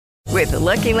With the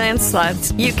Lucky Land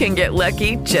Slots, you can get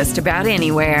lucky just about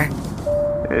anywhere.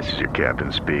 This is your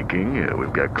captain speaking.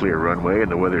 We've got clear runway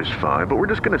and the weather's fine, but we're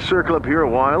just going to circle up here a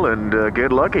while and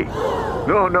get lucky.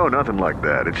 No, nothing like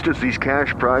that. It's just these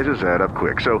cash prizes add up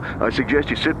quick. So I suggest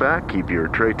you sit back, keep your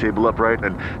tray table upright,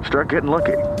 and start getting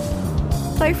lucky.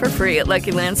 Play for free at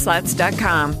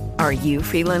LuckyLandSlots.com. Are you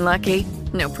feeling lucky?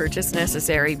 No purchase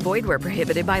necessary. Void where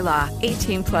prohibited by law.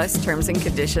 18 plus terms and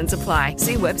conditions apply.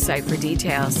 See website for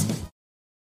details.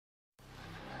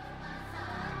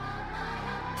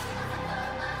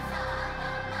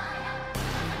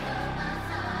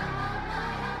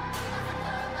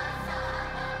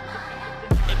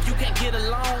 If you can't get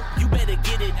along, you better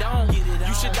get it on. You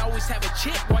should always have a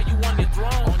chick while you on the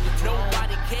throne.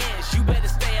 Nobody cares, you better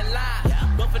stay alive.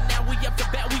 But for now, we up to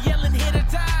bat, we yelling, hit or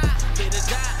die. Hit or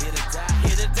die, hit or die,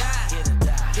 hit or die, hit or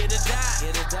die, hit or die,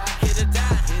 hit or die, hit or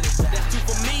die. That's two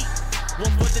for me,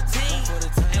 one for the team.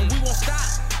 And we won't stop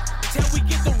till we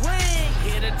get the ring.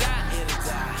 Hit or die, hit or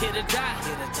die, hit or die,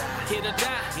 hit or die, hit or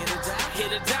die, hit or die,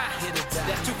 hit or die, hit or die.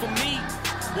 That's two for me,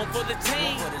 one for the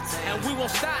team. And we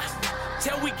won't stop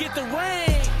till we get the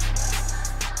ring.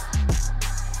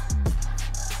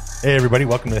 Hey everybody,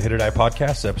 welcome to the Hit or Die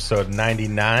Podcast, episode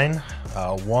 99.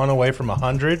 One away from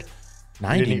 100.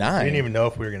 99? We didn't even know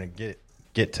if we were going to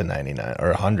get to 99 or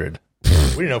 100. We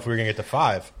didn't know if we were going to get to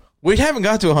 5. We haven't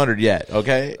got to 100 yet,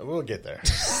 okay? We'll get there.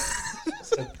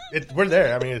 We're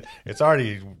there. I mean, it's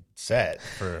already set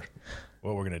for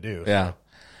what we're going to do. Yeah.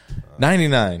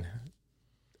 99.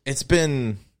 It's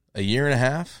been a year and a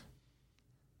half.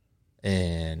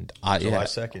 And July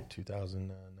 2nd,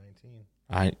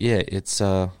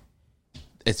 2019.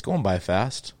 It's going by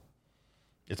fast.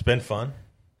 It's been fun.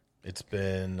 It's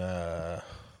been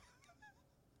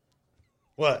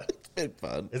what? It's been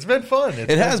fun. It's been fun.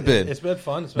 It has been. It's been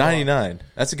fun. It's been 99.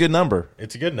 That's a good number.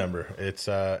 It's a good number. It's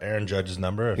Aaron Judge's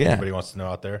number, if Yeah. anybody wants to know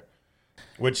out there.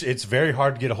 Which it's very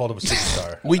hard to get a hold of a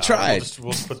superstar. We tried.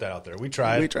 We'll put that out there. We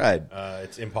tried.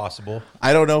 It's impossible.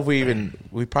 I don't know if we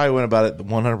probably went about it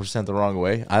 100% the wrong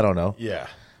way. I don't know. Yeah.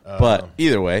 But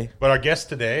either way. But our guest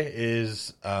today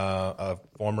is a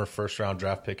former first-round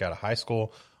draft pick out of high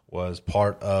school, was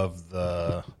part of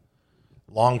the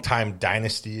longtime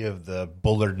dynasty of the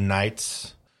Bullard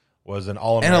Knights, was an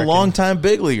All-American. And a longtime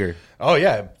big leaguer. Oh,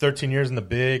 yeah. 13 years in the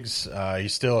bigs.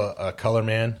 He's still a color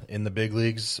man in the big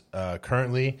leagues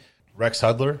currently. Rex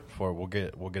Hudler, we'll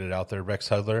get it out there. Rex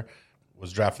Hudler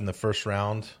was drafted in the first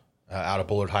round out of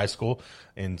Bullard High School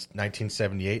in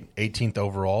 1978, 18th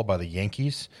overall by the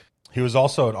Yankees. He was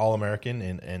also an All-American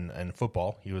in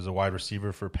football. He was a wide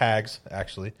receiver for Pags,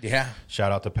 actually. Yeah.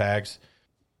 Shout out to Pags.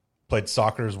 Played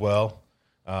soccer as well.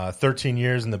 13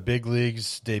 years in the big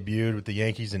leagues, debuted with the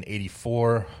Yankees in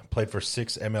 84, played for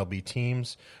 6 MLB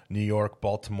teams, New York,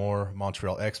 Baltimore,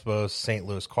 Montreal Expos, St.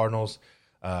 Louis Cardinals,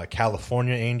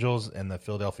 California Angels, and the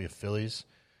Philadelphia Phillies.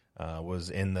 Was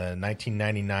in the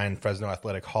 1999 Fresno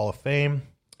Athletic Hall of Fame,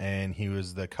 and he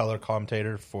was the color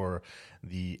commentator for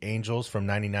the Angels from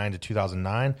 99 to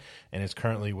 2009, and is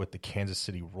currently with the Kansas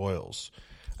City Royals.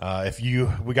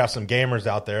 We got some gamers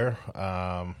out there,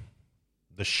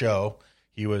 The Show.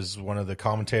 He was one of the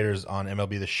commentators on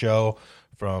MLB The Show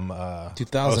from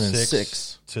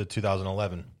 2006 to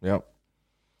 2011. Yep.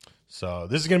 So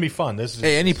this is going to be fun.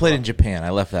 And he played in Japan. I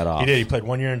left that off. He did. He played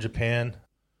 1 year in Japan.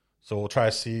 So we'll try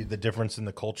to see the difference in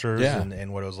the cultures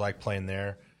and what it was like playing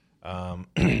there. I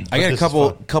got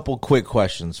a couple quick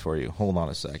questions for you. Hold on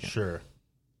a second. Sure.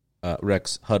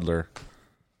 Rex Hudler.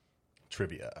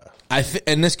 Trivia.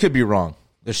 And this could be wrong.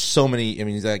 There's so many. I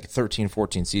mean, he's like 13,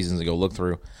 14 seasons to go look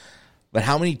through. But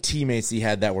how many teammates he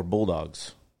had that were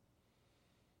Bulldogs?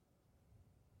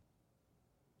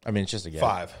 I mean, it's just a guess.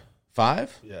 5.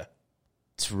 5? Yeah.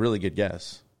 It's a really good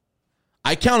guess.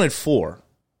 I counted 4.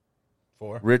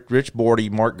 4? Rich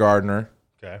Bordy, Mark Gardner,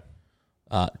 Okay.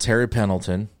 Terry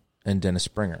Pendleton, and Dennis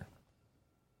Springer.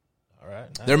 All right.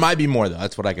 Nice. There might be more, though.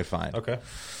 That's what I could find. Okay.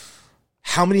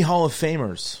 How many Hall of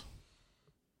Famers?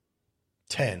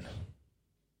 10.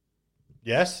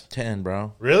 Yes? 10,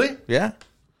 bro. Really? Yeah.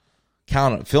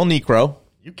 Count them. Phil Necro.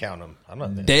 You count them. I'm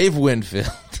not there. Dave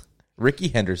Winfield. Ricky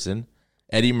Henderson.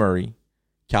 Eddie Murray.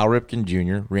 Cal Ripken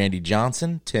Jr. Randy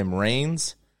Johnson. Tim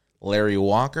Raines. Larry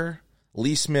Walker.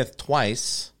 Lee Smith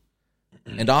twice.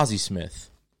 And Ozzie Smith.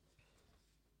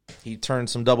 He turned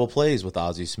some double plays with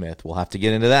Ozzie Smith. We'll have to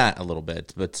get into that a little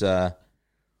bit. But little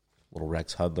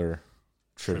Rex Hudler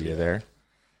trivia there.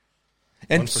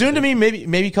 And soon to me,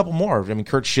 maybe a couple more. I mean,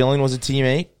 Kurt Schilling was a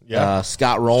teammate. Yeah.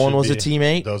 Scott Rowland was a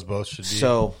teammate. Those both should be.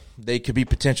 So they could be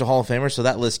potential Hall of Famers. So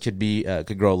that list could be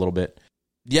could grow a little bit.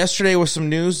 Yesterday was some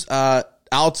news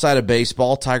outside of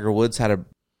baseball. Tiger Woods had a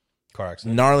car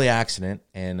accident. Gnarly accident,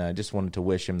 and I just wanted to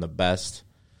wish him the best.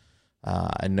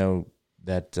 I know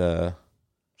that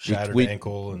Shattered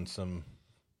ankle and some.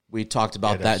 We talked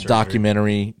about that surgery.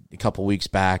 documentary a couple weeks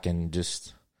back, and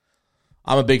just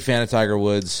I'm a big fan of Tiger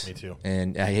Woods. Me too.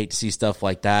 And I hate to see stuff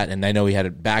like that. And I know he had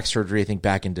a back surgery, I think,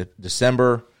 back in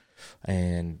December,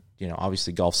 and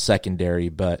obviously golf's secondary,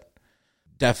 but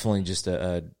definitely just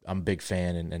I'm a big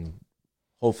fan, and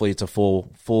hopefully it's a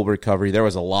full recovery. There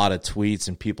was a lot of tweets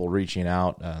and people reaching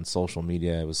out on social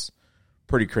media. It was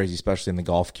pretty crazy, especially in the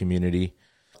golf community.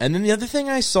 And then the other thing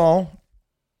I saw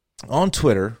on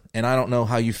Twitter, and I don't know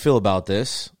how you feel about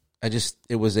this,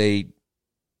 it was a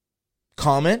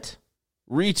comment,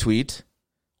 retweet,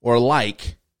 or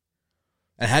like,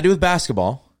 and it had to do with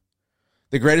basketball.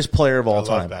 The greatest player of all I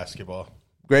time. love basketball.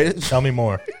 Greatest Tell me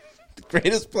more. the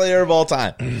greatest player of all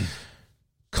time.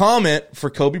 Comment for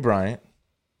Kobe Bryant,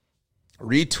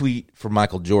 retweet for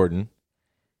Michael Jordan,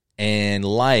 and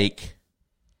like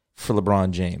for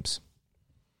LeBron James.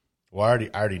 Well, I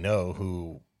already know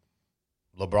who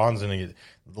LeBron's going to get.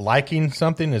 Liking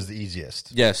something is the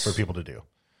easiest for people to do.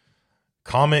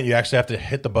 Comment, you actually have to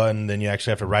hit the button, then you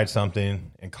actually have to write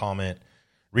something and comment.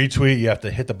 Retweet, you have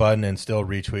to hit the button and still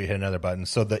retweet, hit another button.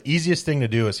 So the easiest thing to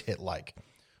do is hit like.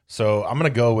 So I'm going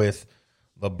to go with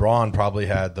LeBron probably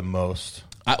had the most.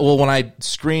 When I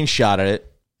screenshotted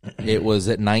it, it was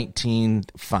at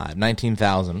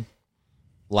 19,000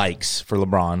 likes for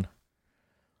LeBron,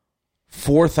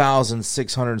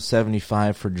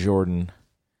 4,675 for Jordan,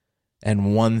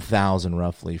 and 1,000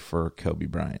 roughly for Kobe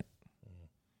Bryant.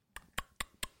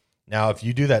 Now, if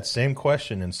you do that same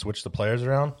question and switch the players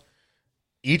around,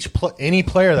 any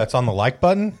player that's on the like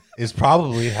button is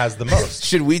probably has the most.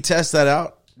 Should we test that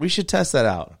out? We should test that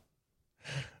out.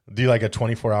 Do like a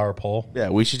 24-hour poll? Yeah,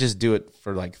 we should just do it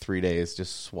for like 3 days.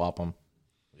 Just swap them.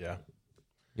 Yeah.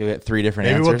 You'll get 3 different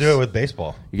Maybe answers. we'll do it with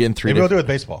baseball. You're getting 3 Maybe we'll do different.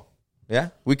 it with baseball. Yeah,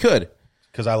 we could.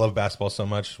 Because I love basketball so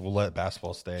much, we'll let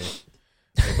basketball stay.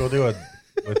 Maybe we'll do it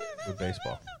with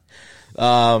baseball.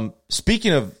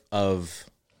 Speaking of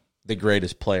the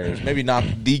greatest players, maybe not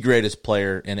the greatest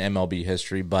player in MLB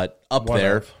history, but up One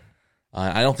there. of.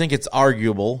 I don't think it's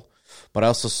arguable, but I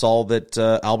also saw that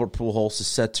Albert Pujols is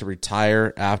set to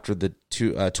retire after the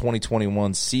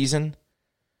 2021 season,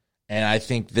 and I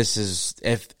think this is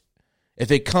if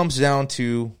it comes down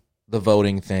to the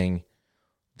voting thing,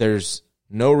 there's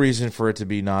no reason for it to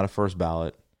be not a first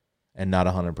ballot and not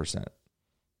 100%.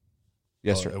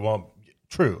 Yes, sir. It won't.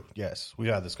 True. Yes, we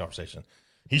had this conversation.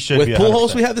 He should With be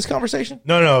Pujols, 100%. we had this conversation.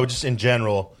 No, just in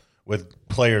general with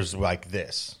players like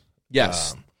this.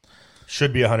 Yes.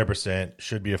 Should be 100%.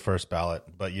 Should be a first ballot,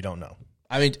 but you don't know.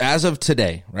 I mean, as of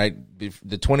today, right,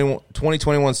 the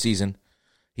 2021 season,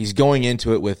 he's going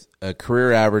into it with a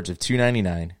career average of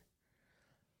 299,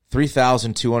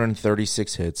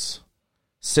 3,236 hits,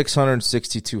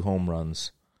 662 home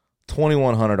runs,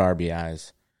 2,100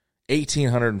 RBIs,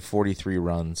 1,843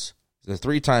 runs, the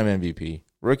 3-time MVP,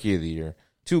 Rookie of the Year,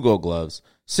 2 Gold Gloves,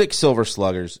 6 Silver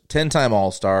Sluggers, 10-time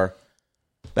All-Star,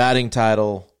 batting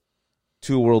title,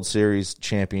 2 World Series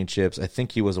championships. I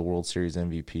think he was a World Series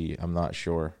MVP. I'm not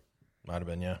sure. Might have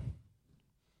been, yeah.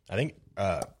 I think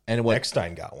And what,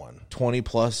 Eckstein got one.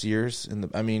 20-plus years?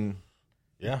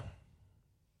 Yeah.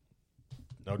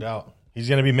 No doubt. He's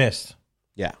going to be missed.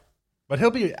 Yeah. But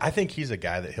I think he's a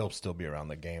guy that he'll still be around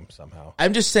the game somehow.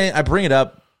 I'm just saying, I bring it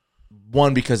up,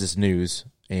 one, because it's news,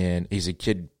 and he's a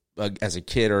kid, as a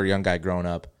kid or a young guy growing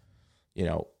up,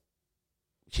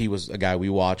 he was a guy we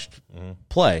watched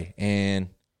play. And,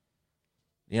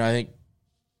 I think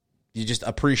you just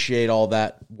appreciate all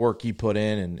that work he put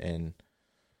in, and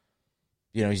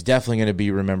he's definitely going to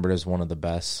be remembered as one of the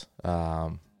best.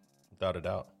 Without a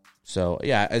doubt. So,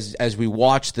 yeah, as we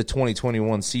watch the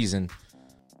 2021 season,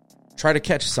 try to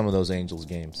catch some of those Angels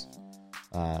games.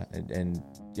 And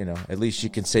at least you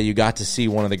can say you got to see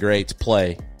one of the greats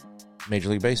play Major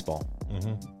League Baseball.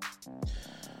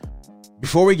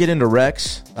 Before we get into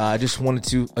Rex, I just wanted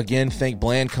to, again, thank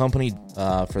Bland Company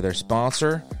for their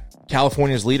sponsor,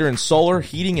 California's leader in solar,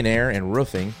 heating and air, and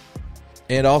roofing,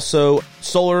 and also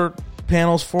solar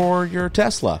panels for your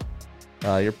Tesla,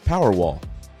 your Powerwall.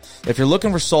 If you're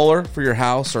looking for solar for your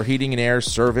house or heating and air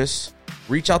service,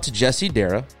 reach out to Jesse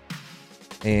Dara,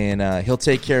 and he'll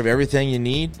take care of everything you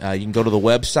need. You can go to the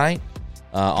website.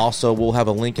 Also, we'll have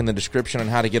a link in the description on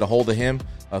how to get a hold of him,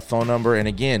 a phone number, and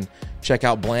again, check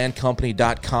out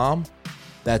blandcompany.com.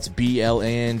 That's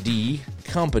BLAND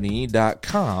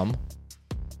company.com.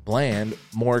 Bland,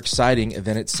 more exciting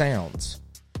than it sounds.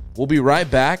 We'll be right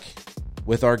back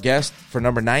with our guest for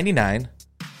number 99,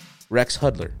 Rex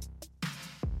Hudler.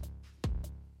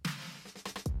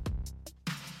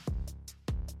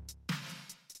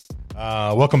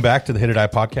 Welcome back to the Hit It Eye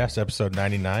podcast, episode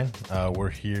 99. We're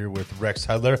here with Rex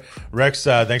Hudler. Rex,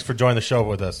 thanks for joining the show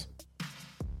with us.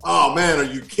 Oh, man, are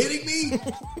you kidding me?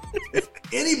 If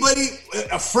anybody,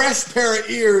 a fresh pair of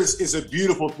ears is a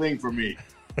beautiful thing for me.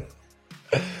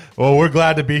 Well, we're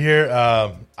glad to be here.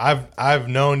 I've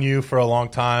known you for a long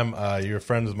time. You're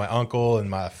friends with my uncle and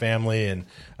my family and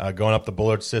going up the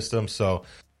Bullard system. So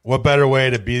what better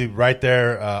way to be right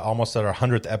there almost at our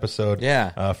 100th episode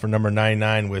for number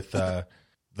 99 with the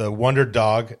Wonder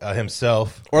Dog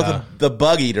himself. Or the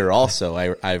Bug Eater also,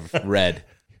 I've read.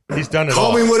 He's done it Call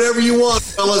all. me whatever you want,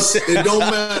 fellas. It don't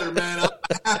matter, man.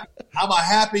 I'm a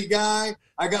happy guy.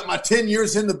 I got my 10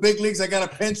 years in the big leagues. I got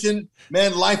a pension.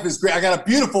 Man, life is great. I got a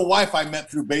beautiful wife I met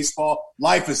through baseball.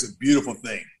 Life is a beautiful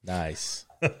thing. Nice.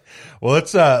 Well,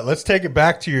 let's take it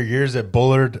back to your years at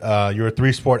Bullard. You're a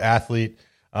 3-sport athlete.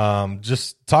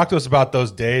 Just talk to us about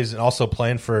those days and also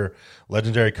playing for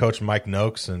legendary coach Mike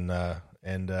Noakes and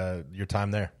your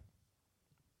time there.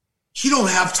 You don't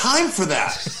have time for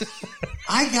that.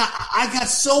 I got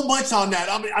so much on that.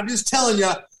 I'm just telling you,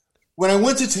 when I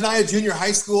went to Tenaya Junior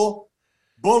High School,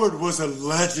 Bullard was a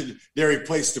legendary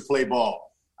place to play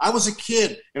ball. I was a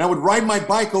kid, and I would ride my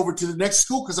bike over to the next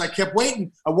school because I kept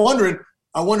waiting. I wonder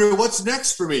what's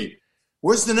next for me.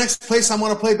 Where's the next place I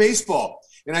want to play baseball?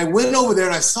 And I went over there,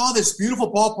 and I saw this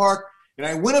beautiful ballpark, and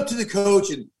I went up to the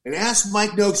coach and asked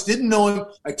Mike Noakes, didn't know him.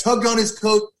 I tugged on his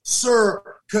coat. Sir,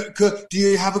 do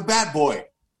you have a bat boy?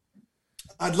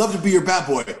 I'd love to be your bat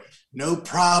boy. No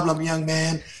problem, young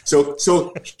man.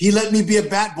 So he let me be a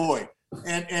bat boy.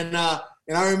 And I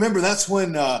remember that's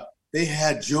when they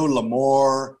had Joe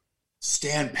L'Amour,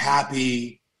 Stan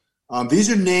Pappy.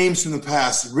 These are names from the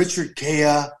past. Richard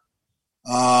Kea.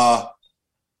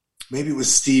 Maybe it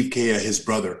was Steve Kea, his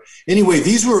brother. Anyway,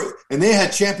 and they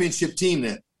had championship team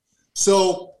then.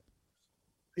 So,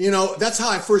 that's how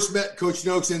I first met Coach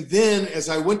Noakes. And then as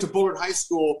I went to Bullard High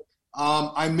School,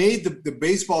 I made the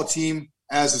baseball team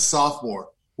as a sophomore,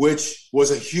 which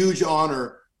was a huge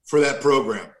honor for that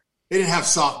program. They didn't have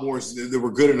sophomores that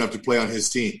were good enough to play on his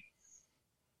team.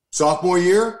 Sophomore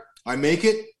year, I make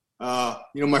it,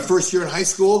 my first year in high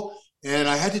school. And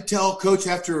I had to tell Coach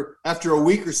after a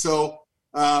week or so,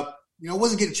 I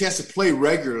wasn't getting a chance to play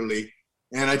regularly.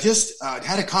 And I just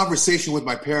had a conversation with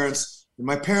my parents. And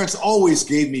my parents always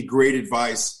gave me great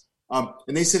advice.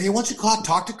 And they said, hey, why don't you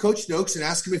talk to Coach Noakes and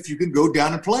ask him if you can go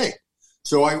down and play.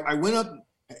 So I went up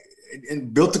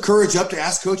and built the courage up to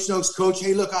ask Coach Noakes, Coach,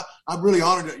 hey, look, I'm really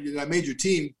honored that I made your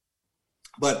team.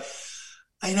 But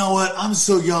you know what? I'm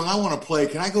so young. I want to play.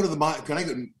 Can I go to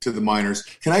the minors?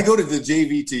 Can I go to the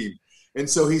JV team? And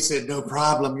so he said, no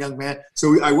problem, young man.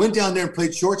 So I went down there and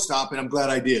played shortstop, and I'm glad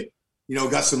I did.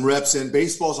 Got some reps in.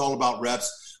 Baseball's all about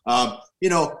reps. And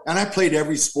I played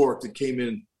every sport that came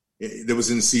in that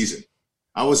was in the season.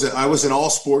 I was an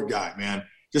all-sport guy, man,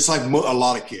 just like a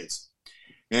lot of kids.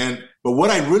 But what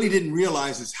I really didn't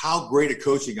realize is how great a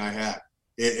coaching I had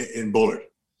in Bullard.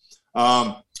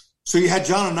 So you had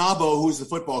John Anabo, who's the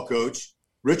football coach.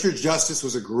 Richard Justice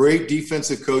was a great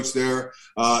defensive coach there,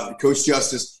 Coach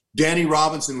Justice. Danny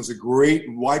Robinson was a great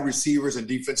wide receivers and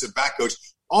defensive back coach.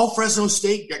 All Fresno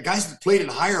State guys that played in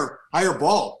higher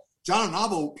ball. John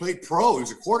Anabo played pro. He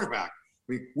was a quarterback.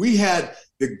 We had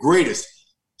the greatest.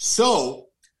 So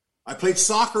I played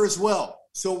soccer as well.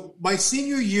 So my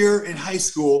senior year in high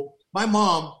school, my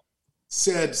mom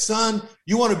said, son,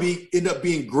 you want to end up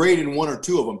being great in one or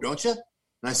two of them, don't you? And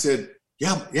I said,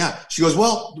 yeah. She goes,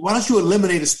 well, why don't you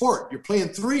eliminate a sport? You're playing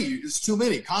 3. It's too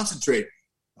many. Concentrate.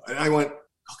 And I went,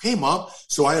 okay, Mom.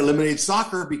 So I eliminated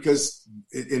soccer because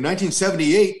in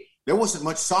 1978, there wasn't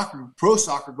much pro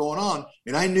soccer going on.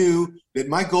 And I knew that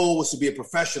my goal was to be a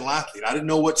professional athlete. I didn't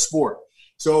know what sport.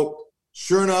 So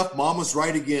sure enough, Mom was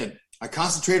right again. I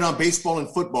concentrated on baseball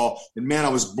and football. And man, I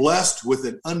was blessed with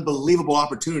an unbelievable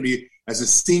opportunity as a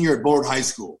senior at Bullard High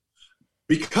School.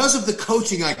 Because of the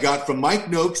coaching I got from Mike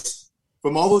Noakes,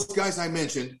 from all those guys I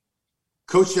mentioned,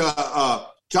 Coach John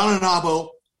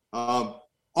Anabo,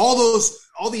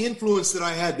 all the influence that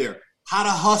I had there, how to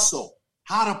hustle,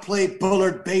 how to play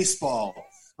Bullard baseball,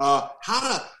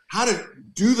 how to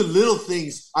do the little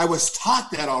things. I was taught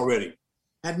that already.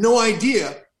 Had no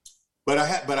idea, but I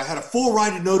had a full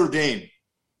ride to Notre Dame.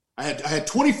 I had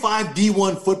 25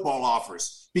 D1 football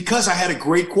offers because I had a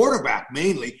great quarterback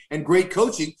mainly and great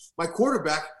coaching. My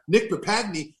quarterback, Nick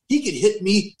Papagni, he could hit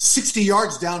me 60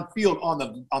 yards downfield on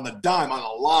the dime, on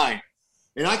the line.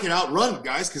 And I could outrun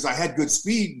guys because I had good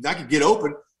speed and I could get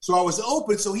open. So I was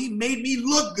open, so he made me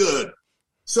look good.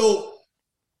 So,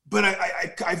 but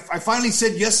I finally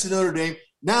said yes to Notre Dame.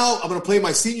 Now I'm going to play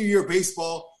my senior year of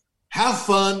baseball, have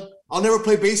fun. I'll never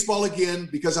play baseball again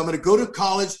because I'm going to go to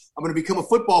college. I'm going to become a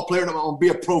football player, and I'm going to be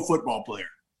a pro football player.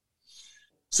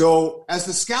 So as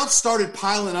the scouts started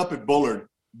piling up at Bullard,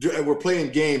 we're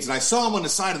playing games, and I saw them on the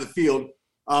side of the field.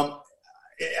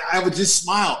 I would just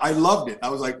smile. I loved it. I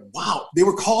was like, wow. They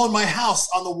were calling my house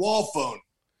on the wall phone.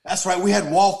 That's right. We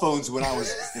had wall phones when I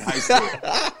was in high school.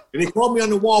 And they called me on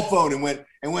the wall phone and went,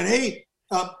 hey,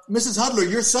 Mrs. Hudler,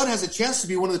 your son has a chance to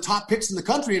be one of the top picks in the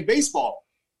country in baseball.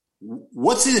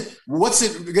 What's it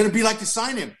going to be like to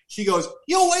sign him? She goes,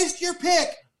 you'll waste your pick.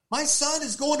 My son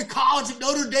is going to college at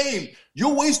Notre Dame.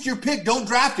 You'll waste your pick. Don't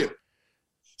draft him.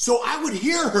 So I would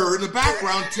hear her in the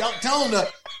background telling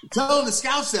the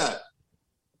scouts that.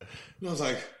 And I was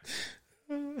like,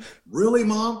 really,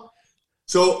 Mom?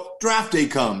 So draft day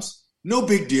comes. No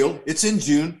big deal. It's in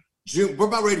June. We're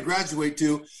about ready to graduate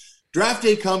too. Draft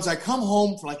day comes. I come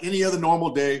home for like any other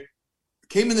normal day.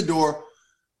 Came in the door.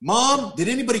 Mom, did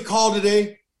anybody call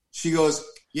today? She goes,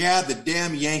 yeah, the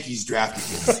damn Yankees drafted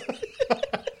him.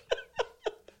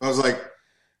 I was like,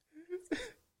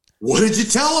 what did you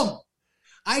tell them?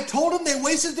 I told them they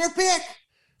wasted their pick.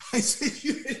 I said,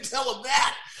 you didn't tell them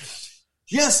that.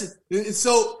 Yes.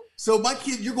 So my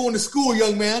kid, you're going to school,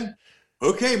 young man.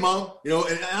 Okay, Mom.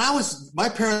 My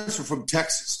parents were from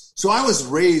Texas. So I was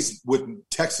raised with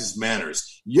Texas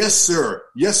manners. Yes, sir.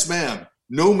 Yes, ma'am.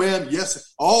 No, ma'am.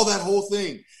 Yes. All that whole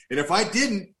thing. And if I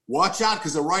didn't, watch out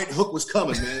because the right hook was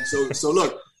coming, man. So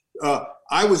look,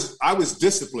 I was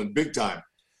disciplined big time.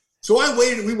 So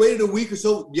we waited a week or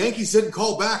so. Yankees didn't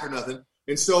call back or nothing.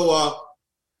 And so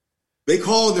they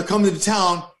call and they're coming to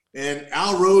town. And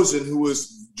Al Rosen, who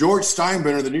was George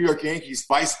Steinbrenner, the New York Yankees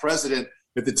vice president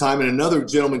at the time, and another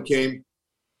gentleman came.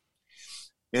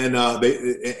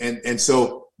 And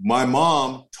so my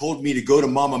mom told me to go to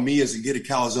Mama Mia's and get a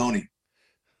calzone.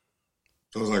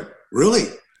 So I was like, really?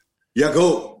 Yeah,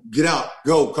 go, get out,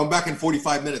 go, come back in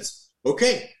 45 minutes.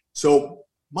 Okay. So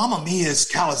Mama Mia's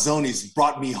calzones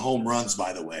brought me home runs,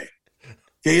 by the way.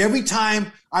 Okay, every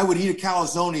time I would eat a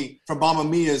calzone from Mama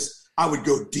Mia's, I would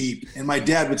go deep. And my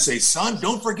dad would say, son,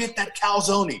 don't forget that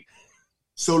calzone.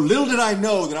 So little did I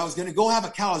know that I was going to go have a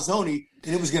calzone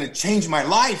and it was going to change my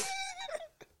life.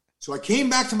 So I came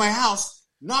back to my house,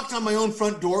 knocked on my own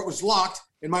front door. It was locked.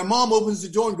 And my mom opens the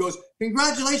door and goes,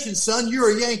 congratulations, son,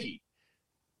 you're a Yankee.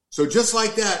 So just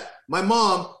like that, my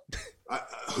mom,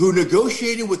 who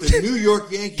negotiated with the New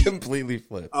York Yankees. Completely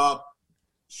flipped.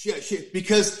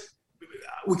 Because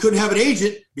we couldn't have an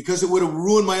agent because it would have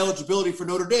ruined my eligibility for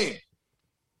Notre Dame.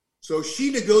 So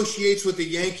she negotiates with the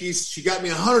Yankees. She got me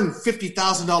a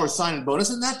 $150,000 signing bonus,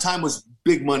 and that time was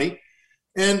big money.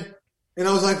 And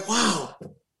I was like, wow,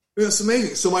 that's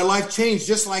amazing. So my life changed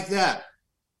just like that.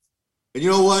 And you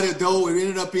know what? It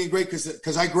ended up being great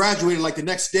because I graduated like the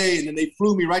next day, and then they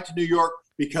flew me right to New York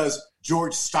because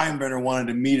George Steinbrenner wanted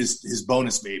to meet his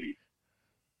bonus baby.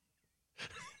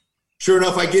 Sure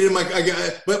enough, I get in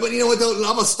but you know what, though? I'm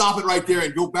going to stop it right there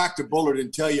and go back to Bullard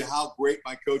and tell you how great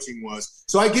my coaching was.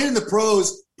 So I get in the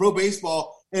pro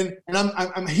baseball, and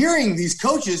I'm hearing these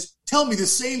coaches tell me the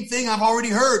same thing I've already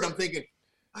heard. I'm thinking,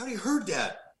 I already heard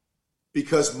that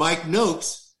because Mike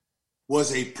Noakes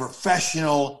was a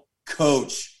professional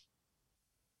coach.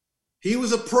 He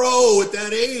was a pro at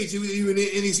that age, and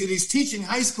he's teaching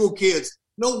high school kids.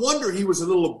 No wonder he was a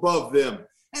little above them.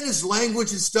 And his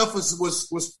language and stuff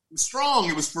was strong.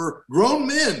 It was for grown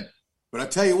men. But I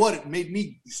tell you what, it made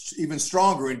me even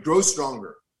stronger and grow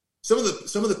stronger. Some of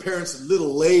the parents a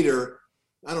little later,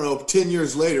 I don't know, 10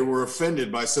 years later, were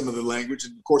offended by some of the language.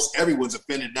 And, of course, everyone's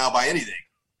offended now by anything.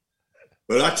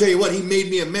 But I tell you what, he made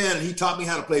me a man, and he taught me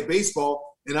how to play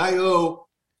baseball. And I owe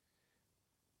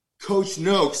Coach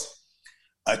Noakes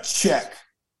a check.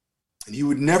 And he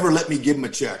would never let me give him a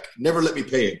check, never let me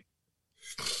pay him.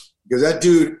 Because that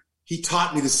dude, he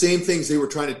taught me the same things they were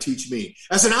trying to teach me.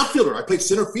 As an outfielder, I played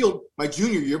center field my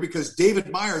junior year because David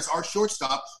Myers, our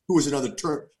shortstop, who was another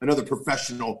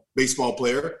professional baseball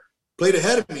player, played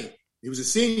ahead of me. He was a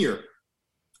senior.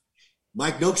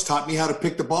 Mike Noakes taught me how to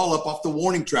pick the ball up off the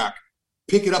warning track.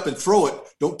 Pick it up and throw it.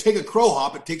 Don't take a crow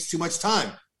hop. It takes too much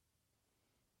time.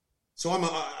 So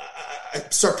I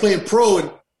start playing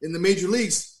pro in the major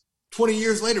leagues 20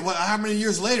 years later. How many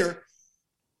years later?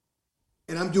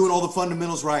 And I'm doing all the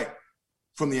fundamentals right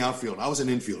from the outfield. I was an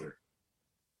infielder.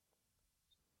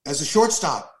 As a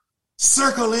shortstop,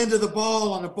 circle into the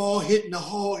ball on the ball hitting the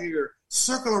hole here.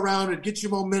 Circle around it. Get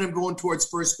your momentum going towards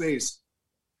first base.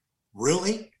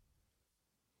 Really?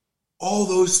 All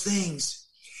those things.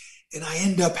 And I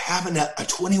end up having a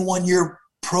 21-year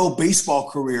pro baseball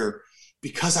career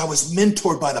because I was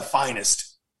mentored by the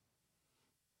finest.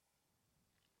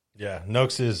 Yeah,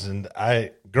 Noakes is, and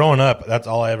growing up, that's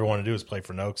all I ever wanted to do was play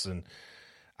for Noakes, and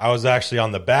I was actually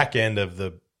on the back end of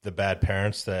the bad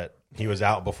parents that he was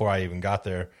out before I even got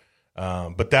there.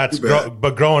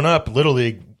 But growing up, Little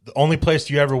League, the only place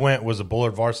you ever went was a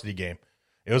Bullard varsity game.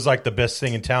 It was like the best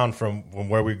thing in town from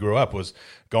where we grew up was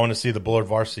going to see the Bullard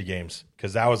varsity games,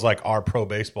 because that was like our pro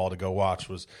baseball to go watch,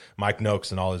 was Mike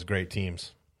Noakes and all his great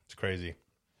teams. It's crazy.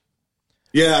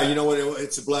 Yeah, you know what?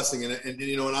 It's a blessing, and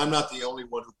you know, and I'm not the only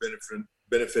one who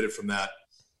benefited from that.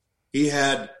 He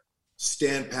had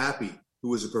Stan Pappy, who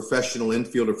was a professional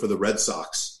infielder for the Red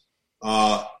Sox.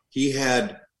 He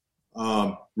had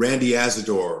Randy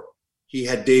Azador. He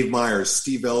had Dave Myers,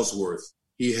 Steve Ellsworth.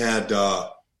 He had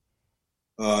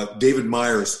David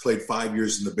Myers, played 5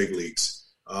 years in the big leagues.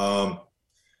 Who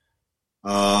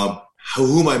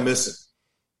am I missing?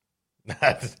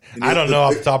 I don't know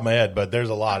off the top of my head, but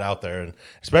there's a lot out there, and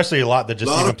especially a lot that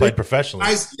just even played professionally.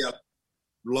 A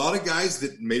lot of guys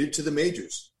that made it to the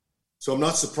majors. So I'm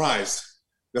not surprised.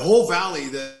 The whole valley,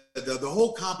 the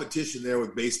whole competition there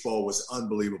with baseball was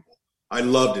unbelievable. I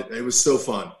loved it. It was so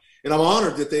fun, and I'm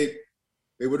honored that they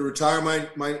would retire my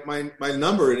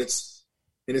number, and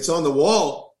it's on the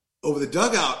wall over the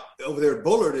dugout over there at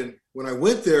Bullard. And when I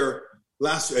went there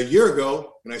a year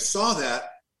ago and I saw that,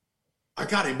 I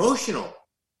got emotional.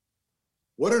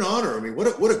 What an honor! I mean, what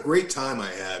a great time I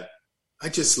had. I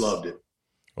just loved it.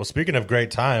 Well, speaking of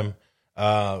great time,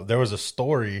 there was a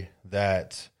story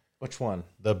that. Which one?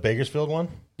 The Bakersfield one?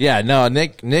 Yeah, no,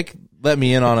 Nick let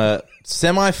me in on a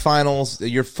semifinals,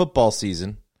 your football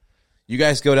season. You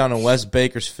guys go down to West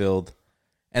Bakersfield,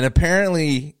 and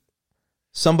apparently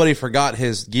somebody forgot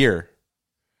his gear.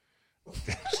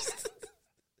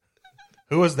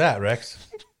 Who was that, Rex?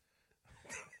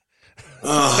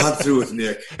 I'm through with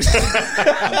Nick.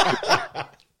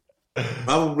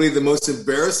 Probably the most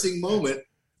embarrassing moment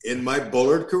in my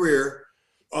Bullard career.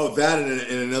 Oh, that and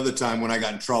another time when I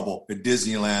got in trouble at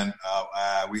Disneyland.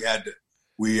 I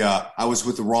was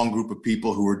with the wrong group of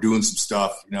people who were doing some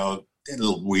stuff, you know, a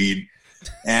little weed,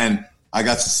 and I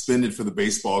got suspended for the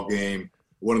baseball game,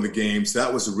 one of the games.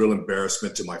 That was a real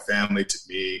embarrassment to my family, to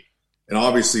me, and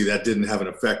obviously that didn't have an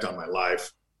effect on my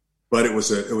life, but it was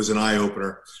an eye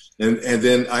opener. And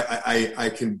then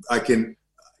I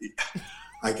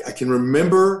can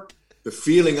remember the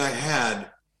feeling I had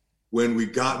when we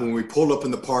pulled up in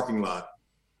the parking lot.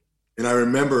 And I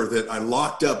remember that I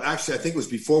locked up. Actually, I think it was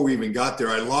before we even got there.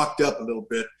 I locked up a little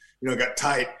bit, you know, got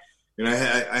tight. And I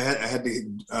had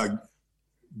to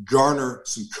garner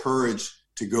some courage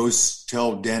to go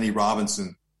tell Danny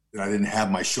Robinson that I didn't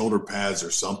have my shoulder pads or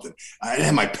something. I didn't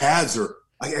have my pads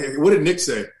what did Nick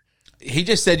say? He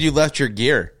just said you left your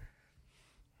gear.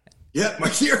 Yeah, my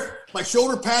gear, my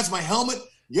shoulder pads, my helmet.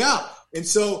 Yeah. And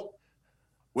so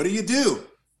what do?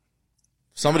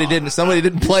 Somebody didn't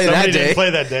play that day. Didn't play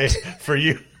that day for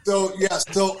you. So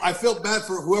I felt bad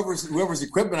for whoever's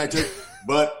equipment I took,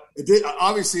 but it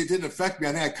didn't affect me.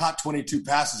 I think I caught 22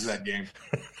 passes that game.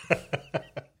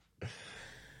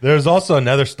 There's also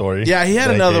another story. Yeah, he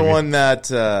had another one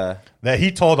that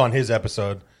he told on his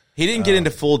episode. He didn't get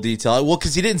into full detail. Well,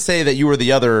 because he didn't say that you were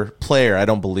the other player, I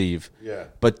don't believe. Yeah.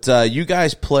 But you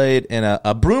guys played in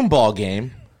a broomball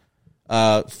game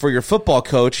for your football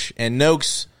coach, and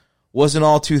Noakes wasn't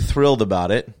all too thrilled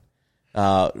about it.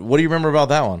 What do you remember about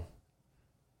that one?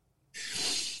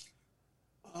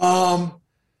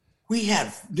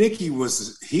 Nicky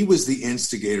was the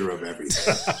instigator of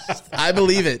everything. I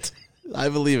believe it.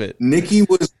 Nicky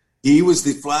was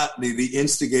the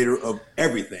instigator of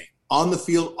everything. On the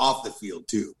field, off the field,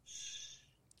 too.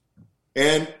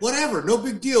 And whatever, no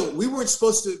big deal. We weren't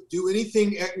supposed to do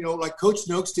anything, you know, like Coach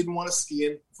Noakes didn't want us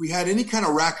skiing. If we had any kind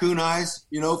of raccoon eyes,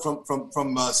 you know, from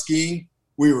skiing,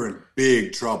 we were in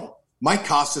big trouble. Might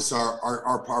cost us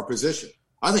our position.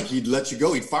 I think he'd let you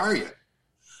go. He'd fire you.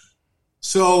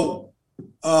 So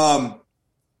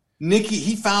Nicky,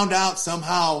 he found out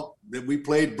somehow that we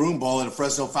played broomball at a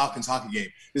Fresno Falcons hockey game.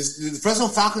 Does the Fresno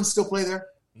Falcons still play there?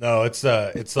 No, it's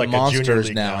like Monsters a junior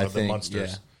league now, I the think.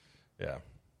 Monsters. Yeah.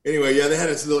 Anyway, yeah, they had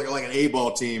it like an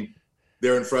A-ball team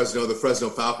there in Fresno, the Fresno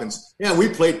Falcons. Yeah, we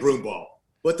played broomball.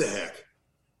 What the heck?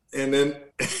 And then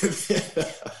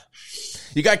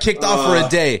you got kicked off for a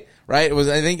day, right? It was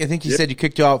I think he said you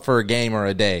kicked you out for a game or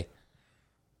a day.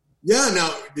 Yeah.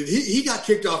 Now, did he got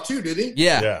kicked off too? Did he?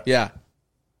 Yeah.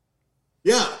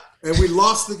 Yeah, and we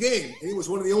lost the game. It was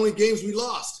one of the only games we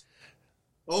lost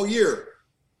all year.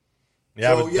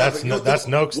 Yeah, so, but that's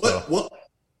Noakes though.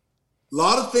 A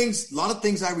lot of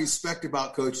things I respect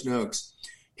about Coach Noakes.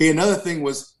 Okay, another thing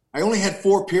was I only had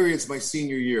 4 periods my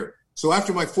senior year. So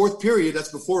after my 4th period,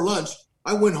 that's before lunch,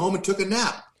 I went home and took a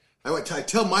nap. I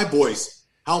tell my boys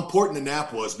how important the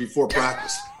nap was before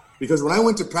practice. Because when I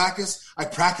went to practice, I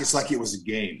practiced like it was a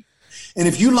game. And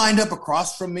if you lined up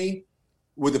across from me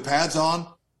with the pads on,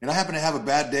 and I happen to have a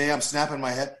bad day, I'm snapping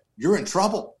my head, you're in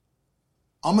trouble.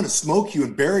 I'm going to smoke you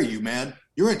and bury you, man.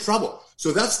 You're in trouble.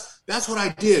 So that's what I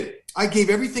did. I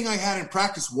gave everything I had in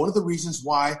practice. One of the reasons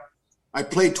why I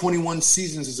played 21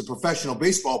 seasons as a professional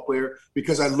baseball player,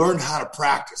 because I learned how to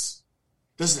practice.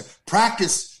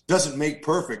 Practice doesn't make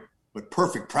perfect, but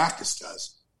perfect practice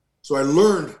does. So I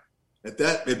learned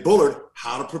at Bullard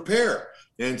how to prepare.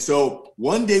 And so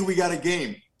one day we got a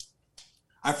game.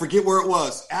 I forget where it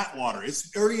was, Atwater.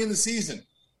 It's early in the season.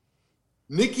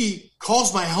 Nicky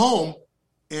calls my home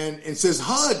and says,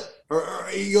 Hud, or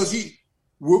he goes,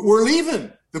 we're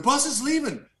leaving. The bus is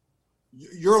leaving.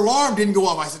 Your alarm didn't go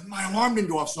off. I said, my alarm didn't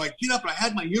go off. So I get up and I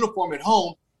had my uniform at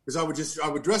home because I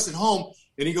would dress at home.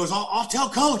 And he goes, I'll tell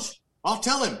Coach. I'll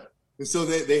tell him. And so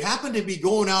they happened to be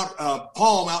going out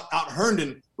Palm, out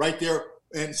Herndon right there.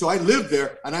 And so I lived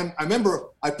there, and I remember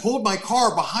I pulled my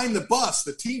car behind the bus,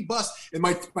 the team bus, and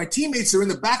my teammates are in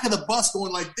the back of the bus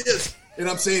going like this, and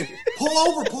I'm saying, pull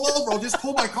over, I'll just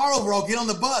pull my car over, I'll get on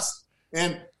the bus.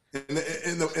 And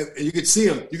you could see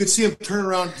them turn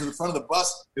around to the front of the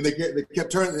bus, and they kept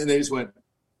turning, and they just went.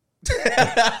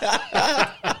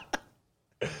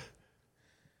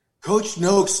 Coach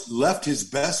Noakes left his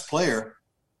best player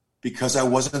because I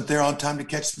wasn't there on time to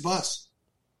catch the bus.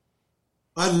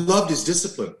 I loved his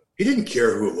discipline. He didn't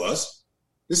care who it was.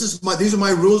 These are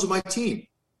my rules of my team.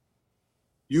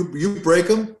 You break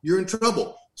them, you're in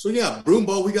trouble. So yeah,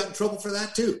 broomball, we got in trouble for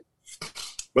that too.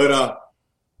 But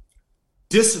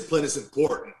discipline is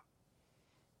important.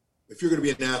 If you're going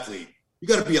to be an athlete, you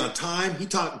got to be on time. He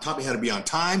taught me how to be on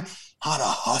time, how to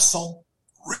hustle.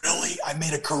 Really, I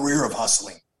made a career of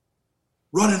hustling,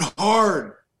 running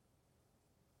hard,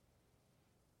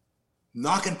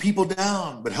 knocking people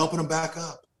down, but helping them back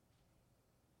up.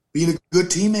 Being a good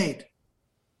teammate.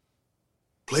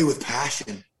 Play with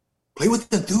passion. Play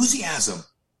with enthusiasm.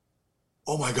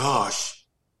 Oh my gosh.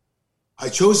 I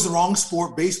chose the wrong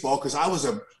sport, baseball, because I was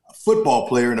a football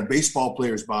player in a baseball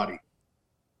player's body.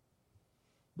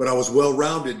 But I was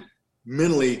well-rounded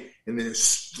mentally, and the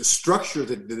structure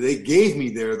that they gave me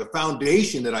there, the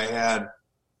foundation that I had,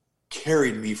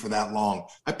 carried me for that long.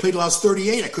 I played till I was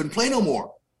 38. I couldn't play no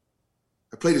more.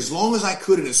 I played as long as I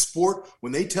could in a sport.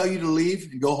 When they tell you to leave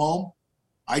and go home,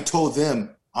 I told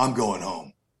them, I'm going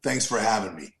home. Thanks for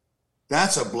having me.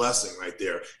 That's a blessing right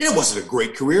there. And it wasn't a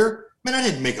great career. Man, I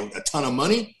didn't make a ton of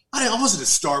money. I wasn't a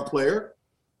star player.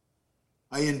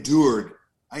 I endured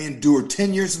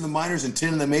 10 years in the minors and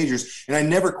 10 in the majors, and I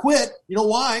never quit. You know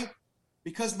why?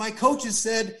 Because my coaches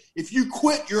said, if you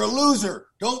quit, you're a loser.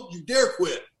 Don't you dare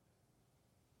quit.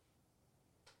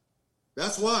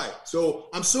 That's why. So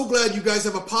I'm so glad you guys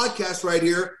have a podcast right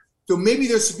here. So maybe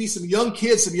there should be some young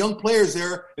kids, some young players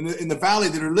there in the Valley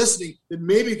that are listening that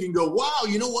maybe can go, wow,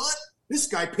 you know what? This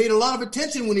guy paid a lot of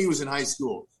attention when he was in high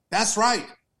school. That's right.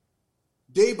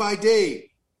 Day by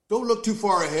day. Don't look too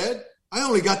far ahead. I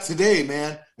only got today,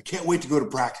 man. I can't wait to go to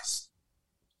practice.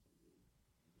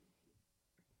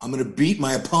 I'm going to beat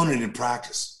my opponent in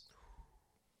practice.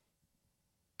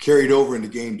 Carried over into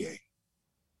game day.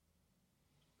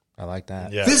 I like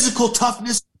that. Yeah. Physical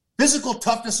toughness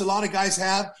a lot of guys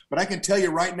have, but I can tell you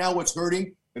right now what's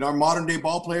hurting in our modern day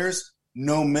ball players,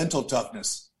 no mental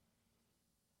toughness.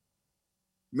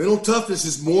 Mental toughness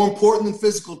is more important than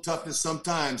physical toughness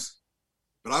sometimes,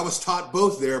 but I was taught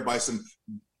both there by some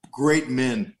great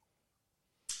men.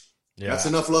 Yeah. That's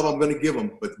enough love I'm going to give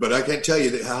them, but I can't tell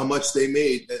you how much they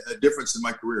made a difference in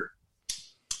my career.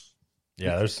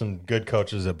 Yeah, there's some good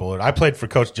coaches at Bullard. I played for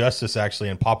Coach Justice actually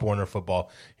in Pop Warner football.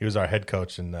 He was our head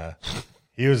coach, and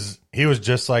he was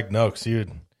just like Noakes. He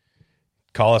would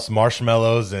call us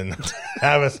marshmallows and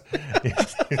have us.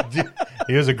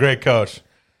 He was a great coach.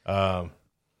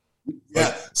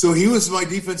 Yeah, so he was my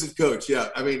defensive coach. Yeah,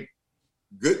 I mean,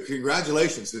 good.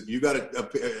 Congratulations that you got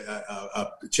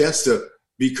a chance to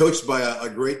be coached by a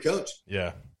great coach.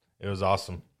 Yeah, it was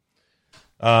awesome.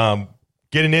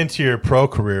 Getting into your pro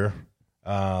career.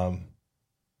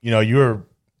 You were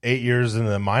 8 years in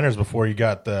the minors before you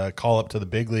got the call up to the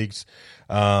big leagues.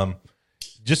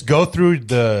 Just go through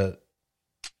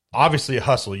obviously a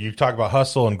hustle. You talk about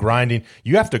hustle and grinding.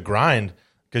 You have to grind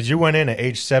because you went in at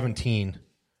age 17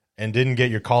 and didn't get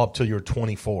your call up till you were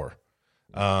 24.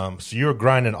 So you were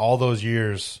grinding all those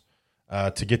years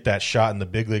to get that shot in the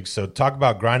big leagues. So talk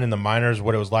about grinding the minors,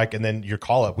 what it was like, and then your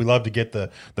call up. We love to get the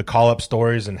call up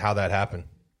stories and how that happened.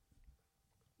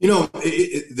 You know,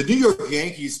 the New York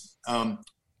Yankees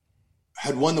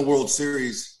had won the World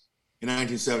Series in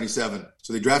 1977.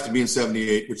 So they drafted me in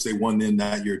 78, which they won in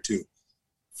that year too.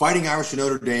 Fighting Irish of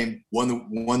Notre Dame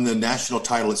won the national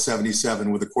title at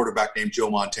 77 with a quarterback named Joe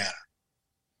Montana.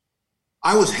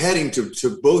 I was heading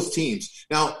to both teams.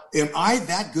 Now, am I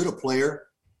that good a player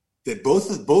that both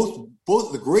two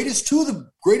of the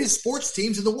greatest sports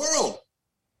teams in the world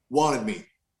wanted me?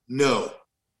 No.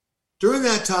 During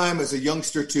that time as a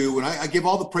youngster too, when I give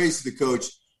all the praise to the coach,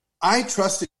 I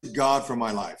trusted God for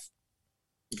my life.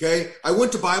 Okay? I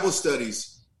went to Bible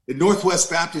studies at Northwest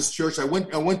Baptist Church. I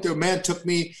went there.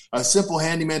 A simple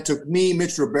handyman took me,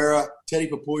 Mitch Rivera, Teddy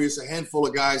Papoulias, a handful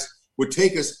of guys would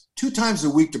take us 2 times a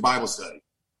week to Bible study.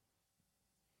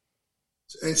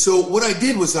 And so what I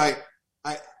did was I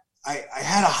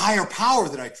had a higher power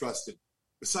that I trusted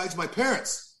besides my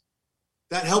parents.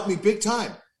 That helped me big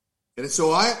time. And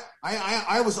so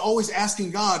I was always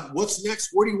asking God, what's next?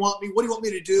 Where do you want me? What do you want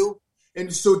me to do?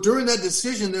 And so during that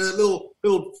decision, that little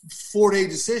 4-day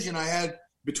decision I had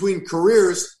between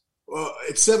careers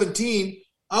at 17,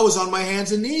 I was on my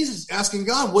hands and knees asking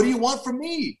God, what do you want from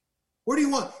me? Where do you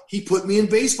want? He put me in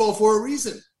baseball for a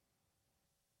reason.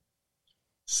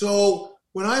 So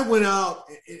when I went out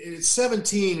at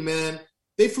 17, man,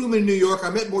 they flew me to New York. I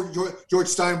met George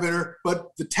Steinbrenner, but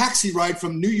the taxi ride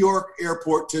from New York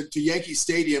airport to Yankee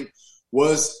Stadium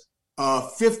was a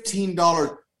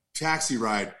 $15 taxi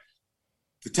ride.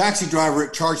 The taxi driver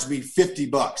charged me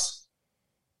 $50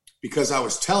 because I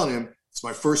was telling him it's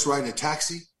my first ride in a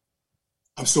taxi.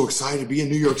 I'm so excited to be in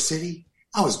New York City.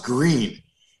 I was green.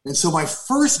 And so my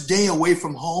first day away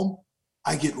from home,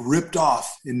 I get ripped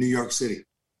off in New York City.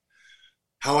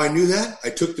 How I knew that? I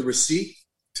took the receipt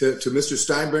to Mr.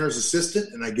 Steinbrenner's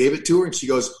assistant, and I gave it to her, and she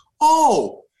goes,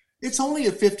 oh, it's only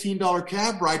a $15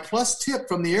 cab ride plus tip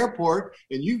from the airport,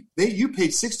 and you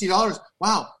paid $60.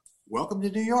 Wow, welcome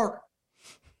to New York.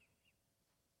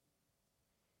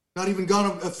 Not even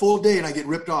gone a full day, and I get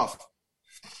ripped off.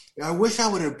 I wish I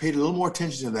would have paid a little more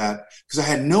attention to that because I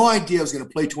had no idea I was going to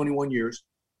play 21 years,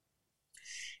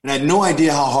 and I had no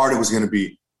idea how hard it was going to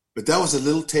be. But that was a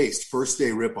little taste, first day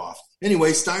ripoff.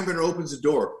 Anyway, Steinbrenner opens the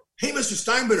door. Hey, Mr.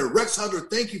 Steinbrenner, Rex Hudler,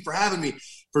 thank you for having me,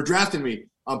 for drafting me.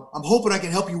 I'm hoping I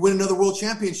can help you win another world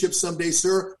championship someday,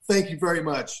 sir. Thank you very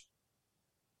much.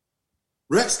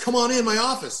 Rex, come on in my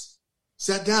office.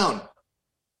 Sat down.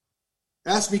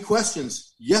 Asked me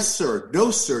questions. Yes, sir.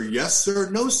 No, sir. Yes, sir.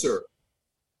 No, sir.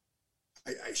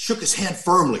 I shook his hand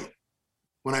firmly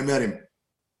when I met him.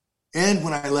 And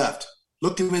when I left,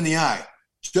 looked him in the eye,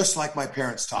 just like my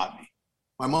parents taught me.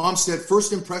 My mom said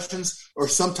first impressions are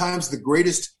sometimes the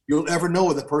greatest you'll ever know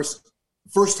of the person.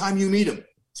 First time you meet him.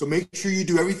 So make sure you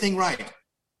do everything right.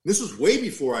 This was way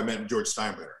before I met George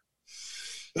Steinbrenner.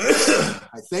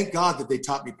 I thank God that they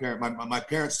taught me, my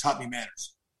parents taught me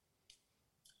manners.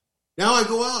 Now I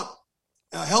go out,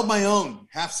 held my own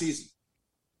half season,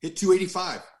 hit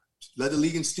 285, led the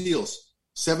league in steals,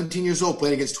 17 years old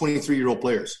playing against 23-year-old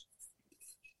players.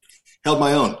 Held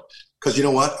my own because you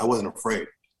know what? I wasn't afraid.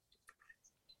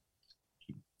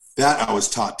 That I was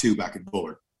taught too back at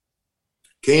Bullard.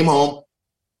 Came home.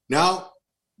 Now,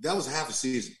 that was a half a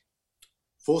season.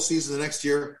 Full season the next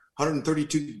year,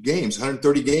 130 games.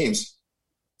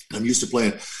 I'm used to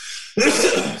playing,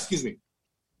 excuse me.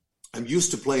 I'm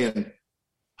used to playing,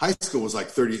 high school was like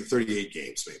 38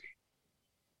 games maybe.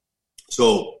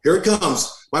 So here it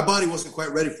comes. My body wasn't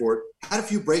quite ready for it. Had a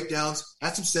few breakdowns,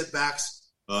 had some setbacks.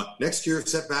 Next year,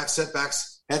 setbacks,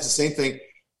 had the same thing.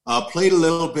 Played a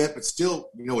little bit, but still,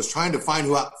 was trying to find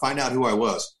out who I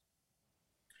was.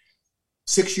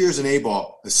 6 years in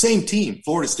A-ball, the same team,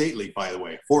 Florida State League, by the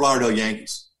way, Fort Lauderdale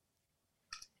Yankees.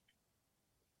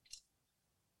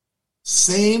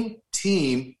 Same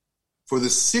team. For the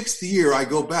 6th year, I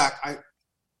go back.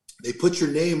 They put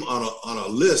your name on a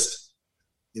list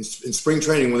in spring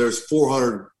training when there's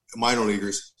 400 minor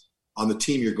leaguers on the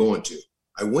team you're going to.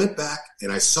 I went back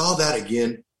and I saw that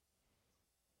again.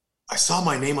 I saw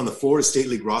my name on the Florida State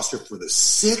League roster for the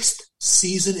 6th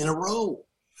season in a row.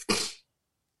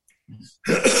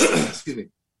 Excuse me.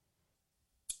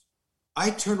 I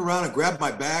turned around and grabbed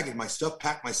my bag and my stuff,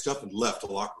 packed my stuff, and left the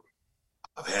locker room.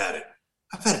 I've had it.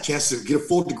 I've had a chance to get a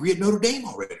full degree at Notre Dame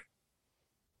already.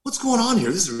 What's going on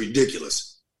here? This is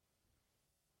ridiculous.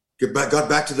 Got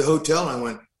back to the hotel,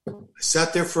 and I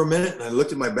sat there for a minute, and I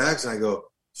looked at my bags, and I go,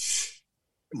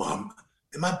 Mom,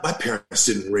 my parents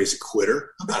didn't raise a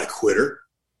quitter. I'm not a quitter.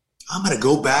 I'm going to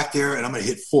go back there, and I'm going to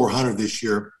hit 400 this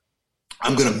year.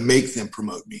 I'm going to make them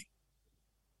promote me.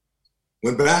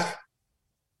 Went back,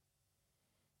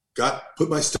 put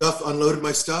my stuff, unloaded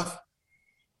my stuff.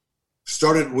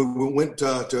 We went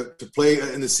to play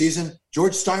in the season.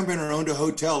 George Steinbrenner owned a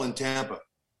hotel in Tampa.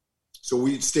 So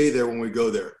we'd stay there when we go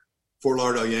there. Fort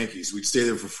Lauderdale Yankees. We'd stay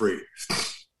there for free.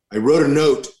 I wrote a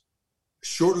note, a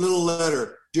short little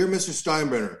letter. Dear Mr.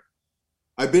 Steinbrenner,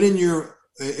 I've been in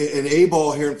an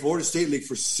A-ball here in Florida State League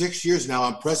for 6 years now.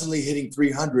 I'm presently hitting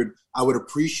 300. I would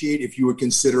appreciate if you would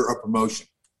consider a promotion.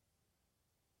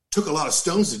 Took a lot of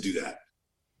stones to do that.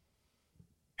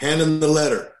 Hand him the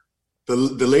letter. The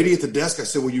lady at the desk, I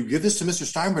said, will you give this to Mr.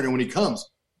 Steinbrenner when he comes?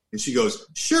 And she goes,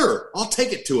 sure, I'll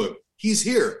take it to him. He's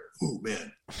here. Ooh,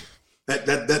 man.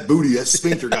 That booty, that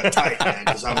sphincter got tight, man.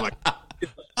 Because I'm like,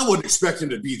 I wouldn't expect him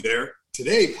to be there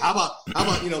today. How about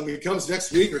when he comes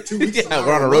next week or 2 weeks? Yeah,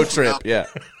 we're on a road trip. Yeah.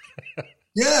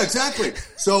 Yeah, exactly.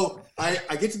 So I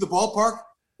get to the ballpark.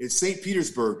 It's St.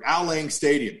 Petersburg, Al Lang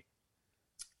Stadium.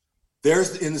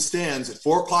 There's in the stands at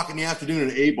 4:00 in the afternoon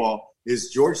in A-ball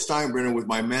is George Steinbrenner with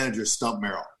my manager, Stump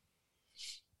Merrill.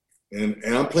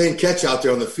 And I'm playing catch out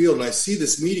there on the field, and I see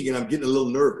this meeting, and I'm getting a little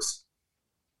nervous.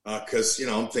 Because,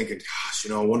 I'm thinking,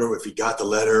 gosh, I wonder if he got the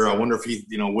letter. I wonder if he,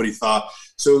 what he thought.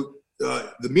 So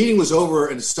the meeting was over,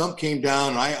 and Stump came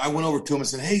down, and I went over to him and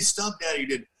said, hey, Stump, Daddy,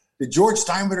 did George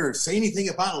Steinbrenner say anything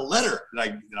about a letter that I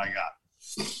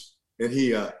got? And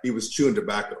he was chewing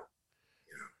tobacco.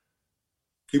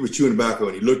 He was chewing tobacco,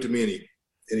 and he looked at me,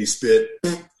 and he spit.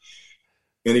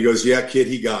 And he goes, yeah, kid,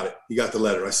 he got it. He got the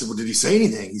letter. I said, well, did he say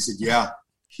anything? He said, yeah,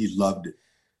 he loved it.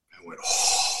 I went,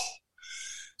 oh.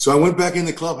 So I went back in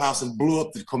the clubhouse and blew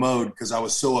up the commode because I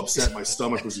was so upset. My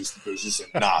stomach was just in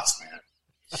knots,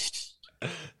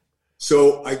 man.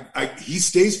 So he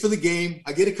stays for the game.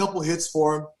 I get a couple hits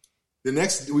for him.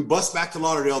 We bus back to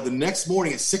Lauderdale. The next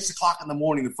morning at 6:00 in the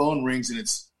morning, the phone rings and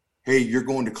it's, hey, you're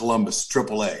going to Columbus,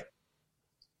 AAA.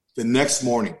 The next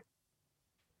morning.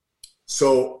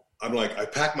 So I'm like, I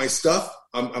pack my stuff.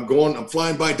 I'm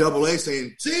flying by AA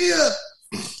saying, see ya.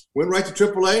 Went right to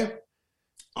AAA.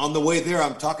 On the way there,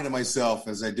 I'm talking to myself,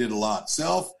 as I did a lot.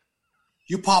 Self,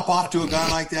 you pop off to a guy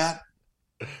like that,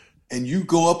 and you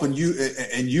go up and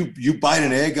you bite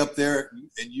an egg up there,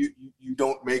 and you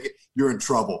don't make it, you're in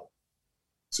trouble.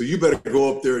 So you better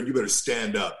go up there and you better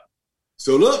stand up.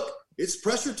 So look, it's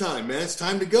pressure time, man. It's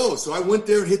time to go. So I went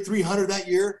there and hit 300 that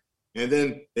year, and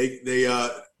then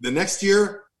the next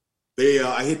year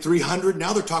I hit 300.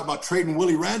 Now they're talking about trading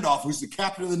Willie Randolph, who's the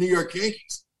captain of the New York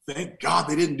Yankees. Thank God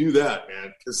they didn't do that,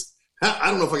 man, because I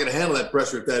don't know if I can handle that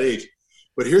pressure at that age.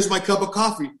 But here's my cup of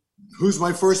coffee. Who's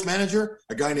my first manager?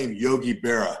 A guy named Yogi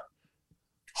Berra,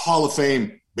 Hall of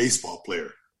Fame baseball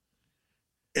player,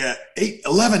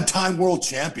 11-time world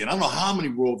champion. I don't know how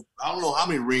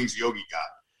many rings Yogi got.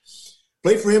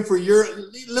 Played for him for a year,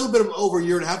 a little bit over a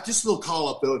year and a half, just a little call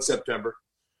up though in September,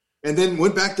 and then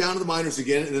went back down to the minors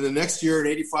again. And then the next year in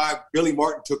 '85, Billy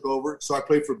Martin took over, so I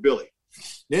played for Billy.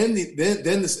 Then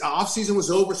this off season was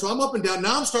over, so I'm up and down.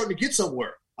 Now I'm starting to get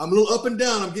somewhere. I'm a little up and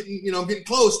down. I'm getting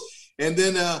close. And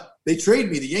then they trade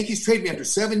me. The Yankees trade me after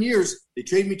 7 years. They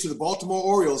trade me to the Baltimore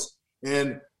Orioles,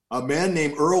 and a man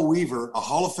named Earl Weaver, a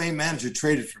Hall of Fame manager,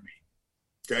 traded for me.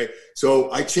 Okay,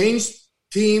 so I changed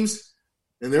teams,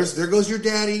 and there goes your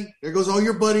daddy. There goes all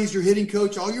your buddies, your hitting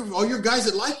coach, all your guys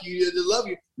that like you, that love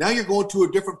you. Now you're going to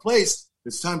a different place.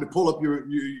 It's time to pull up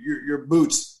your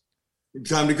boots. It's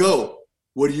time to go.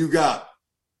 What do you got?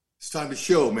 It's time to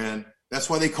show, man. That's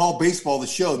why they call baseball the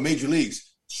show, the major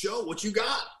leagues. Show what you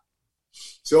got.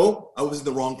 So I was in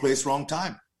the wrong place, wrong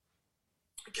time.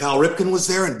 Cal Ripken was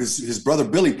there, and his brother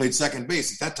Billy played second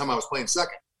base. At that time, I was playing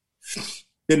second.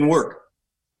 Didn't work.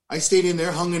 I stayed in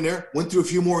there, hung in there, went through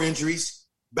a few more injuries,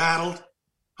 battled,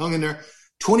 hung in there.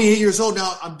 28 years old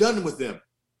now, I'm done with them.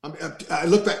 I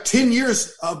look back 10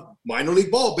 years of minor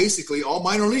league ball, basically, all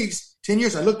minor leagues. 10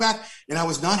 years, I look back, and I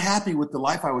was not happy with the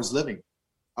life I was living.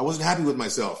 I wasn't happy with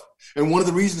myself. And one of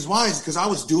the reasons why is because I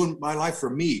was doing my life for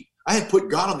me. I had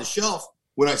put God on the shelf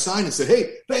when I signed and said,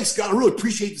 hey, thanks, God. I really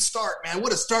appreciate the start, man.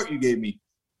 What a start you gave me.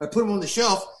 I put him on the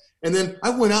shelf, and then I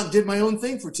went out and did my own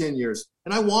thing for 10 years.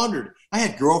 And I wandered. I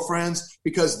had girlfriends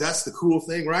because that's the cool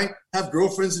thing, right? Have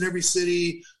girlfriends in every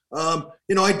city.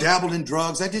 I dabbled in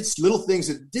drugs. I did little things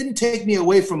that didn't take me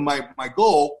away from my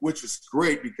goal, which was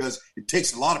great because it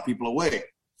takes a lot of people away.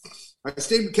 I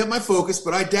kept my focus,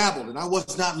 but I dabbled, and I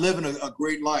was not living a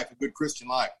great life, a good Christian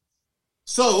life.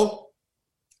 So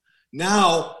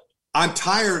now I'm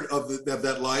tired of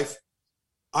that life.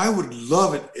 I would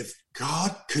love it if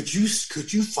God, could you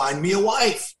find me a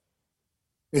wife?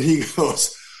 And he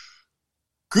goes,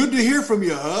 good to hear from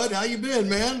you, Hud. How you been,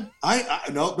 man?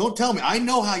 No, don't tell me. I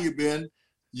know how you've been.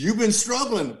 You've been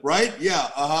struggling, right? Yeah,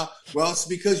 Well, it's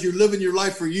because you're living your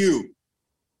life for you.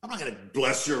 I'm not going to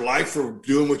bless your life for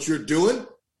doing what you're doing,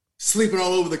 sleeping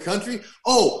all over the country.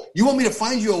 Oh, you want me to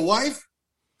find you a wife?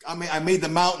 I made the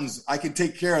mountains. I can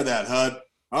take care of that, Hud.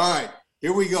 All right,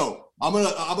 here we go. I'm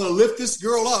gonna lift this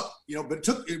girl up, but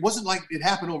it wasn't like it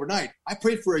happened overnight. I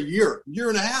prayed for a year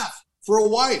and a half for a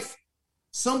wife,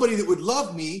 somebody that would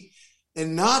love me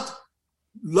and not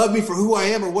love me for who I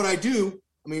am or what I do.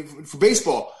 I mean, for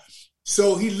baseball.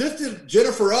 So he lifted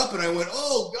Jennifer up, and I went,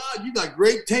 "Oh God, you got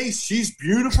great taste. She's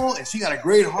beautiful, and she got a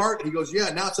great heart." He goes, "Yeah,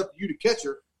 now it's up to you to catch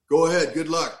her. Go ahead, good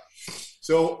luck."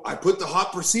 So I put the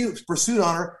hot pursuit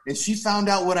on her, and she found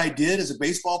out what I did as a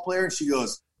baseball player, and she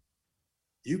goes,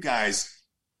 "You guys,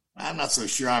 I'm not so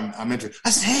sure I'm interested."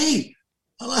 I said, "Hey,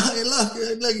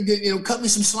 look, cut me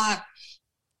some slack."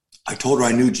 I told her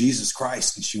I knew Jesus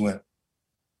Christ, and she went,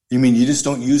 "You mean you just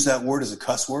don't use that word as a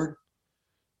cuss word?"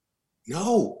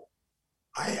 No.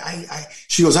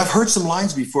 She goes, "I've heard some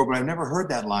lines before, but I've never heard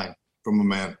that line from a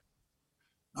man.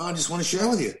 Oh, I just want to share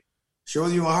with you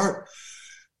my heart."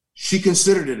 She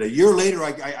considered it. A year later,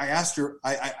 I asked her,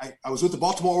 I was with the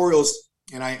Baltimore Orioles,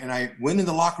 and I went in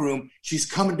the locker room. She's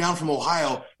coming down from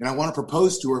Ohio, and I want to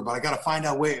propose to her, but I got to find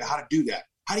out how to do that.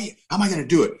 How am I going to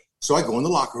do it? So I go in the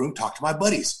locker room, talk to my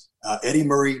buddies, Eddie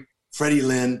Murray, Freddie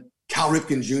Lynn, Cal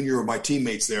Ripken Jr. are my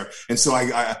teammates there. And so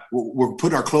we're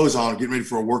putting our clothes on, getting ready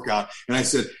for a workout. And I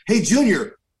said, "Hey,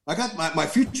 Junior, I got my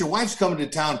future wife's coming to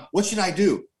town. What should I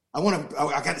do?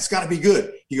 It's got to be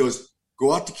good." He goes,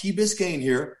 "Go out to Key Biscayne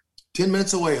here, 10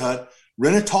 minutes away, Hud.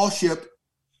 Rent a tall ship.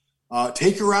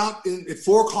 Take her out at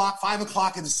 4 o'clock, 5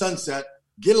 o'clock in the sunset.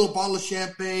 Get a little bottle of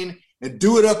champagne and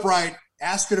do it upright.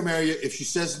 Ask her to marry you. If she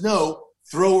says no,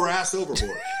 throw her ass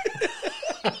overboard."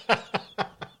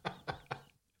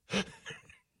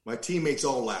 My teammates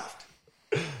all laughed,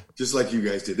 just like you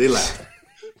guys did. They laughed.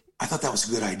 I thought that was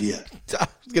a good idea. I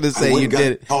was going to say you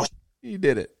did it. You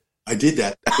did it. I did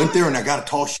that. Went there and I got a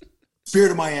tall ship.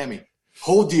 Spirit of Miami.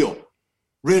 Whole deal.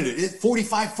 Rented it.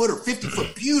 45-foot or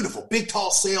 50-foot. Beautiful. Big,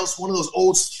 tall sails. One of those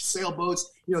old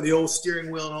sailboats. The old steering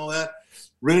wheel and all that.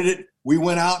 Rented it. We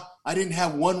went out. I didn't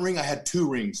have one ring. I had 2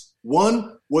 rings.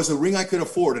 One was a ring I could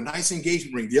afford, a nice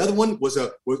engagement ring. The other one was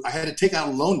I had to take out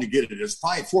a loan to get it. It was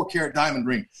probably a 4-carat diamond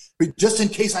ring, but just in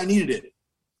case I needed it,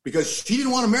 because she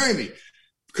didn't want to marry me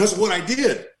because of what I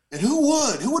did. And who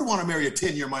would want to marry a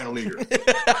 10-year minor leaguer?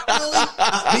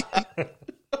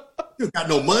 You got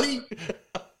no money.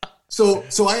 So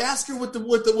I asked her with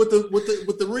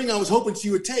the ring I was hoping she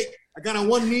would take. I got on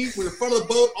one knee with the front of the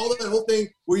boat, all that whole thing.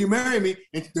 "Will you marry me?"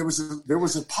 And there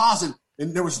was a pause,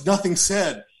 and there was nothing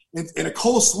said. And a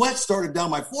cold sweat started down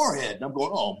my forehead. And I'm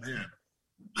going, "Oh man,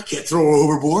 I can't throw her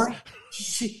overboard.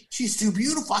 She's too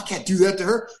beautiful. I can't do that to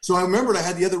her." So I remembered I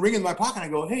had the other ring in my pocket. I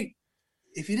go, "Hey,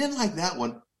 if you didn't like that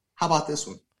one, how about this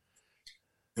one?"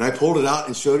 And I pulled it out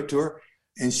and showed it to her,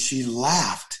 and she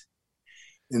laughed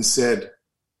and said,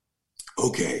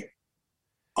 "Okay,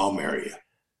 I'll marry you,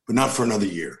 but not for another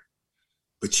year."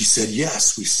 But she said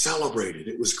yes. We celebrated.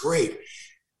 It was great.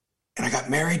 And I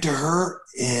got married to her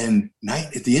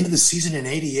at the end of the season in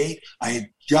 '88. I had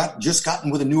just gotten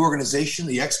with a new organization,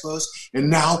 the Expos, and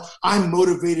now I'm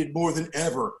motivated more than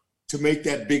ever to make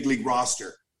that big league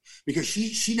roster. Because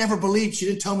she never believed, she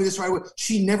didn't tell me this right away,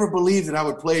 she never believed that I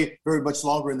would play very much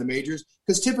longer in the majors.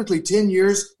 Because typically 10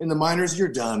 years in the minors, you're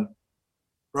done,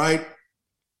 right?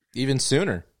 Even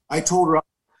sooner. I told her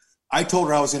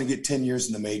I was going to get 10 years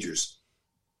in the majors.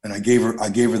 And I gave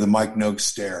her the Mike Noakes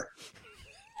stare.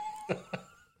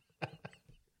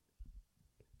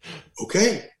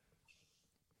 Okay.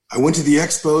 I went to the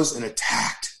Expos and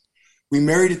attacked. We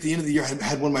married at the end of the year. I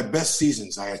had one of my best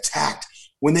seasons. I attacked.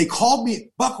 When they called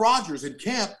me, Buck Rogers in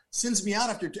camp sends me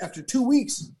out after 2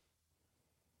 weeks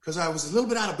because I was a little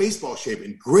bit out of baseball shape,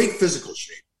 in great physical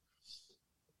shape.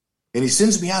 And he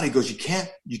sends me out. He goes, you can't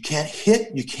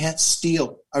hit, you can't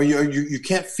steal, or you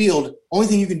can't field. Only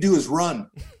thing you can do is run.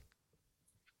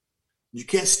 You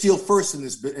can't steal first in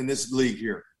this league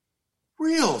here.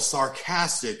 Real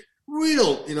sarcastic,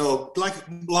 real, like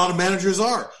a lot of managers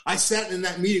are. I sat in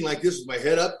that meeting like this with my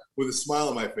head up with a smile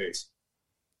on my face.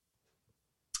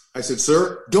 I said,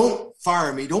 sir, don't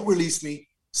fire me. Don't release me.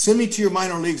 Send me to your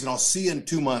minor leagues and I'll see you in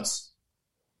 2 months.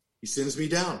 He sends me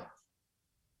down.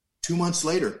 2 months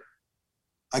later,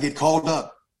 I get called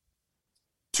up.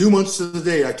 2 months to the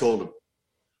day, I told him.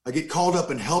 I get called up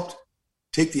and helped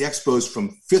take the Expos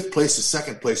from 5th place to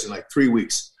 2nd place in like 3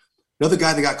 weeks. Another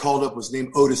guy that got called up was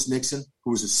named Otis Nixon,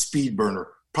 who was a speed burner.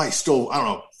 Probably stole,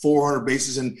 400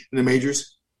 bases in the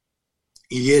majors.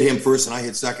 He hit him first and I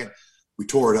hit second. We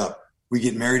tore it up. We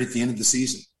get married at the end of the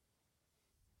season.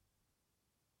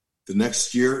 The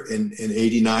next year in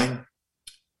 89,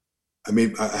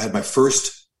 I had my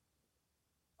first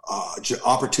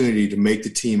opportunity to make the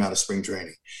team out of spring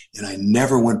training. And I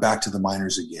never went back to the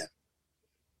minors again.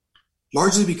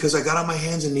 largely because I got on my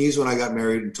hands and knees when I got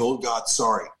married and told God,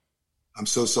 sorry, I'm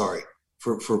so sorry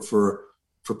for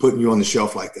putting you on the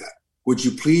shelf like that. Would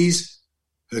you please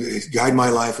guide my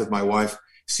life with my wife?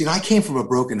 See, and I came from a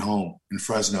broken home in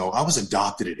Fresno. I was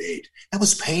adopted at 8. That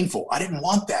was painful. I didn't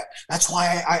want that. That's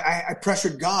why I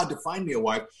pressured God to find me a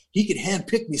wife. He could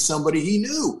handpick me somebody he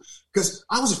knew, because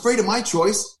I was afraid of my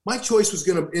choice. My choice was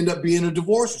going to end up being a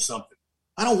divorce or something.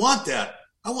 I don't want that.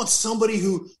 I want somebody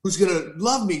who's going to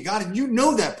love me, God, and you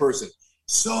know that person.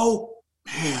 So,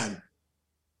 man,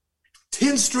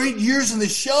 10 straight years in the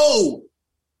show.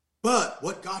 But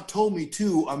what God told me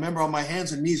too, I remember on my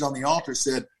hands and knees on the altar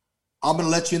said, I'm going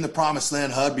to let you in the promised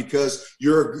land, Hud, because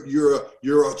you're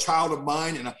a child of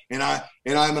mine, and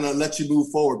I'm going to let you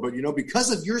move forward. But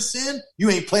because of your sin,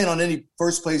 you ain't playing on any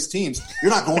first place teams.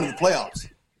 You're not going to the playoffs.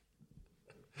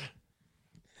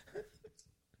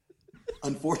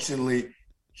 Unfortunately,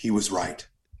 he was right.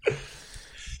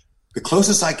 The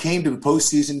closest I came to a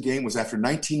postseason game was after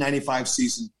 1995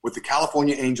 season with the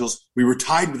California Angels. We were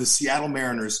tied with the Seattle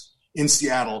Mariners in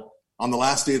Seattle on the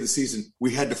last day of the season.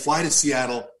 We had to fly to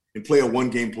Seattle and play a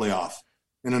one-game playoff.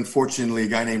 And unfortunately, a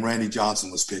guy named Randy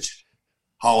Johnson was pitching,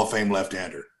 Hall of Fame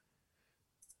left-hander.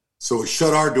 So it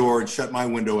shut our door and shut my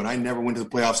window, and I never went to the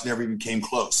playoffs, never even came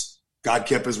close. God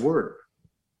kept his word.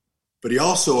 But he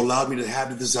also allowed me to have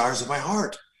the desires of my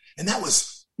heart. And that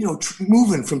was,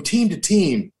 moving from team to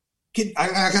team.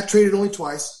 I got traded only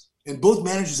twice, and both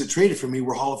managers that traded for me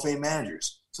were Hall of Fame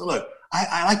managers. So look,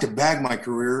 I like to bag my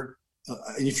career.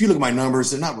 And if you look at my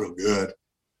numbers, they're not real good.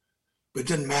 But it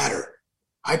doesn't matter.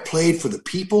 I played for the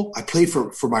people. I played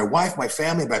for my wife, my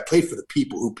family, but I played for the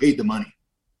people who paid the money.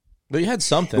 But you had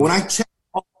something. And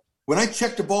when I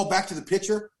checked the ball back to the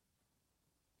pitcher,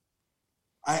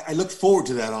 I looked forward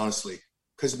to that, honestly,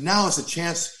 because now it's a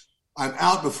chance. I'm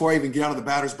out before I even get out of the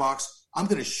batter's box. I'm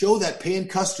going to show that paying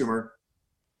customer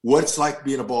what it's like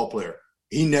being a ball player.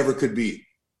 He never could be.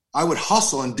 I would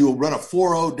hustle and run a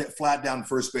 4-0 flat down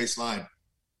first base line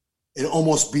and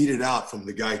almost beat it out from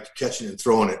the guy catching and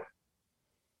throwing it,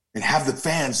 and have the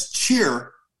fans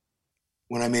cheer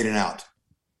when I made an out.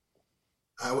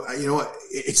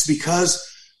 It's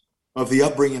because of the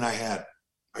upbringing I had.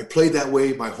 I played that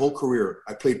way my whole career.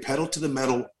 I played pedal to the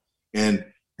metal, and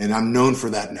I'm known for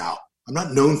that now. I'm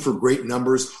not known for great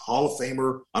numbers, Hall of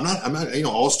Famer. I'm not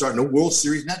All-Star, no World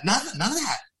Series, none of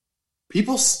that.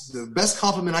 The best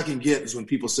compliment I can get is when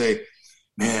people say,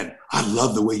 man, I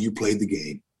love the way you played the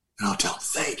game. And I'll tell them,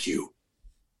 thank you.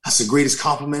 That's the greatest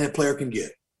compliment a player can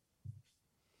get.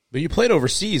 But you played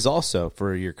overseas also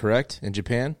for a year, correct? In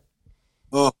Japan?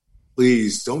 Oh,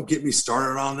 please, don't get me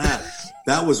started on that.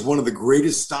 That was one of the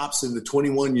greatest stops in the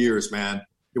 21 years, man.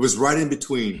 It was right in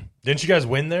between. Didn't you guys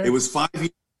win there? It was 5 years.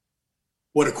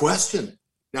 What a question.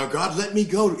 Now, God let me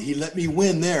go. He let me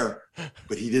win there,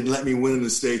 but he didn't let me win in the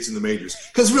States in the majors.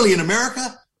 Because really, in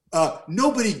America,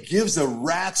 nobody gives a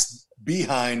rat's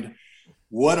behind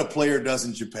what a player does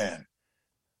in Japan.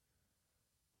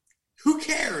 Who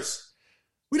cares?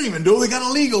 We don't even know they got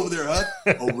a league over there, huh?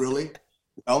 Oh, really?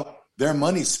 Well, their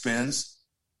money spends.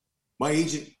 My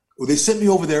agent, they sent me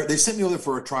over there. They sent me over there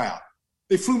for a tryout.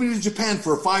 They flew me to Japan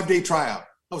for a 5-day tryout.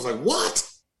 I was like, what?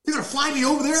 They're going to fly me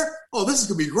over there? Oh, this is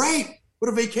going to be great. What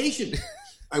a vacation.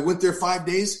 I went there 5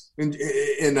 days in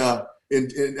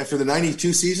after the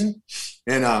 92 season,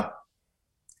 and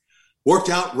worked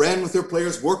out, ran with their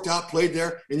players, worked out, played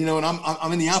there. And, and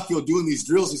I'm in the outfield doing these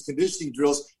drills, these conditioning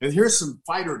drills. And here's some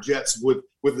fighter jets with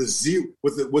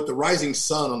the rising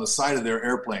sun on the side of their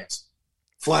airplanes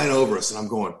flying over us. And I'm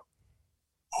going,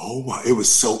 oh my, it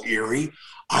was so eerie.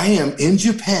 I am in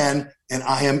Japan and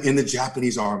I am in the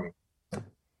Japanese army.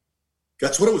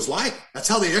 That's what it was like. That's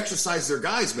how they exercise their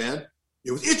guys, man.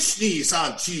 It was Ichni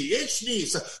Sanchi, Ichni.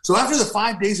 So after the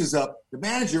 5 days is up, the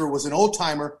manager was an old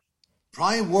timer,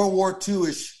 probably World War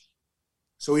II-ish,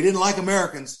 so he didn't like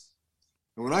Americans.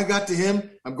 And when I got to him,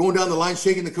 I'm going down the line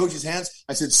shaking the coach's hands.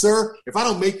 I said, sir, if I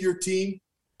don't make your team,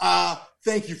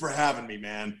 thank you for having me,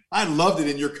 man. I loved it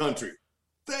in your country.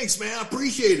 Thanks, man. I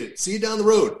appreciate it. See you down the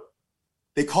road.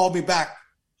 They called me back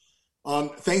on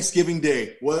Thanksgiving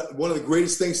Day. One of the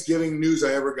greatest Thanksgiving news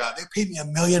I ever got. They paid me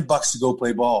 $1 million to go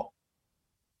play ball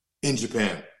in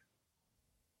Japan.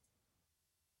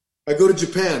 I go to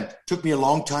Japan. Took me a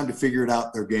long time to figure it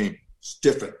out, their game. It's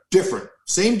different.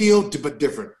 Same deal, but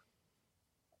different.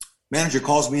 Manager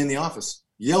calls me in the office,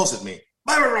 yells at me,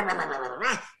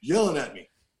 yelling at me.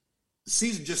 The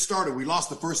season just started. We lost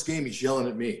the first game. He's yelling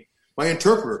at me. My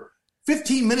interpreter,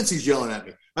 15 minutes he's yelling at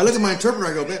me. I look at my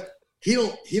interpreter. I go, man, he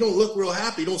don't look real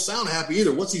happy. He don't sound happy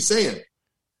either. What's he saying?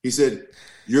 He said,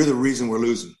 you're the reason we're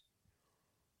losing.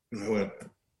 And I went,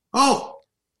 oh,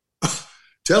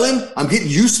 Tell him I'm getting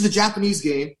used to the Japanese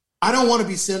game. I don't want to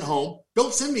be sent home.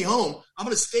 Don't send me home. I'm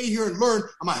going to stay here and learn.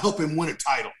 I'm going to help him win a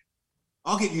title.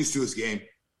 I'll get used to his game.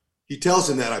 He tells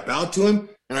him that. I bowed to him,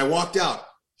 and I walked out.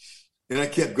 And I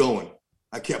kept going.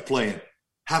 I kept playing,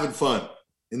 having fun.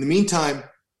 In the meantime,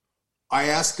 I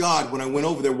asked God when I went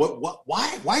over there,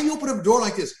 why you open up a door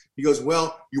like this? He goes,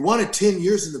 well, you wanted 10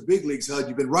 years in the big leagues, Hud.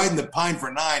 You've been riding the pine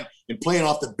for 9 and playing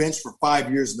off the bench for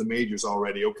 5 years in the majors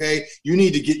already, okay? You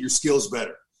need to get your skills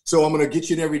better. So I'm going to get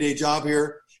you an everyday job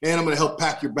here, and I'm going to help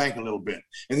pack your bank a little bit.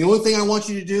 And the only thing I want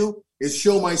you to do is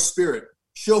show my spirit,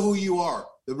 show who you are,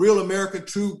 the real American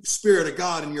true spirit of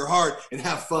God in your heart, and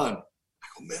have fun. I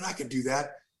go, man, I can do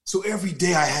that. So every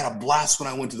day I had a blast when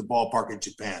I went to the ballpark in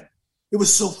Japan. It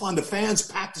was so fun. The fans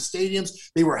packed the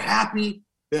stadiums. They were happy.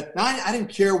 Now, I didn't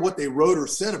care what they wrote or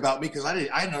said about me because I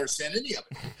didn't understand any of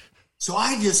it. So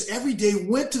I just every day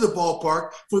went to the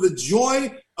ballpark for the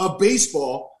joy of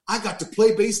baseball. I got to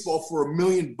play baseball for $1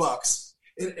 million,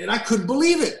 and I couldn't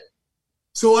believe it.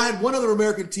 So I had one other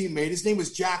American teammate. His name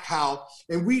was Jack Howe,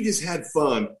 and we just had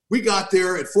fun. We got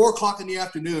there at 4 o'clock in the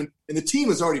afternoon, and the team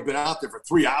has already been out there for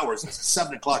 3 hours. It's a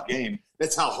 7 o'clock game.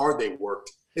 That's how hard they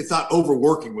worked. They thought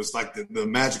overworking was like the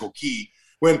magical key.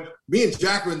 When me and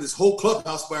Jack were in this whole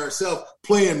clubhouse by ourselves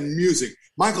playing music.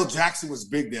 Michael Jackson was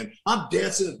big then. I'm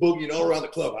dancing and boogieing all around the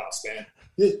clubhouse, man.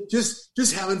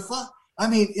 Just having fun. I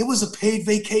mean, it was a paid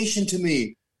vacation to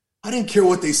me. I didn't care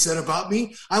what they said about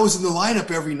me. I was in the lineup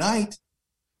every night.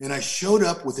 And I showed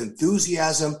up with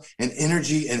enthusiasm and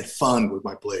energy and fun with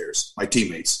my players, my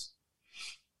teammates.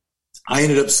 I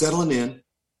ended up settling in.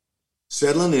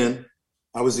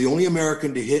 I was the only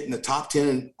American to hit in the top 10,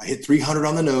 and I hit 300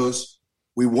 on the nose.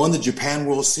 We won the Japan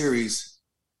World Series,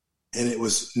 and it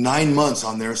was 9 months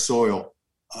on their soil.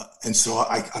 And so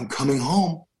I'm coming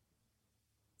home,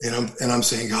 and I'm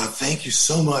saying, God, thank you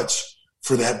so much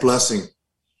for that blessing.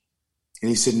 And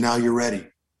he said, now you're ready.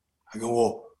 I go,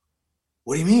 well,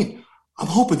 what do you mean? I'm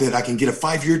hoping that I can get a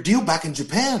 5-year deal back in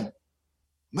Japan.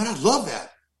 Man, I'd love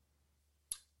that.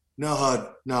 No, Hud,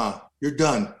 nah, you're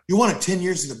done. You wanted 10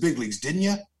 years in the big leagues, didn't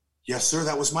you? Yes, sir.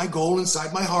 That was my goal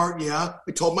inside my heart. Yeah,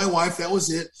 I told my wife that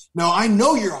was it. Now, I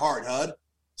know your heart, Hud.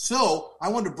 So I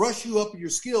wanted to brush you up with your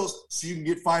skills so you can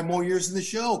get 5 more years in the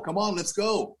show. Come on, let's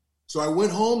go. So I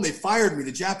went home. They fired me,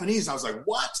 the Japanese. I was like,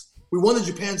 what? We won the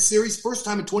Japan Series. First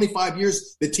time in 25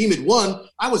 years the team had won.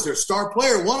 I was their star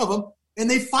player, one of them, and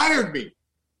they fired me.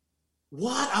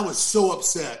 What? I was so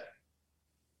upset.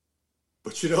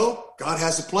 But, God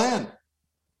has a plan.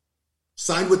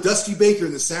 Signed with Dusty Baker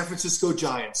in the San Francisco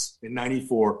Giants in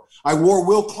 94. I wore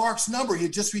Will Clark's number. He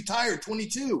had just retired,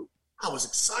 22. I was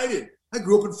excited. I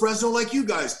grew up in Fresno like you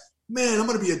guys. Man, I'm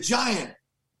going to be a Giant.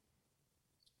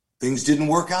 Things didn't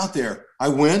work out there. I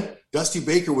went. Dusty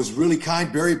Baker was really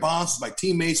kind. Barry Bonds was my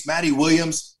teammates. Matty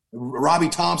Williams, Robbie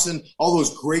Thompson, all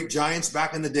those great Giants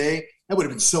back in the day. That would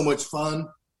have been so much fun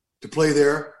to play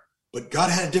there. But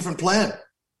God had a different plan.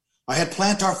 I had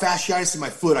plantar fasciitis in my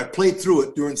foot. I played through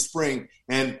it during spring,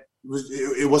 and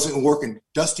it wasn't working.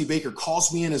 Dusty Baker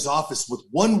calls me in his office with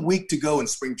 1 week to go in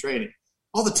spring training.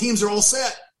 All the teams are all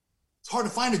set. It's hard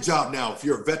to find a job now if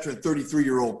you're a veteran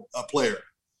 33-year-old player.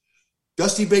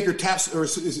 Dusty Baker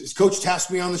his coach taps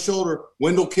me on the shoulder,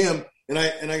 Wendell Kim, and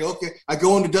I go, okay. I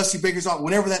go into Dusty Baker's office.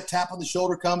 Whenever that tap on the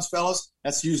shoulder comes, fellas,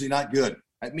 that's usually not good.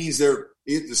 That means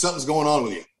something's going on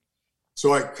with you.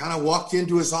 So I kind of walked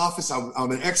into his office. I'm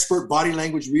an expert body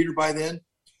language reader by then,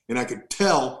 and I could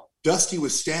tell Dusty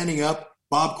was standing up.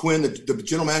 Bob Quinn, the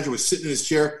general manager, was sitting in his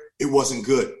chair. It wasn't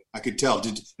good. I could tell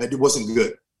it wasn't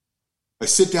good. I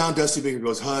sit down. Dusty Baker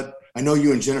goes, Hud, I know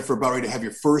you and Jennifer are about ready to have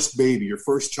your first baby, your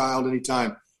first child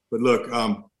anytime. But look,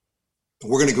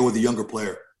 we're going to go with the younger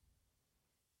player.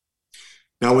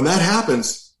 Now, when that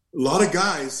happens, a lot of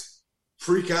guys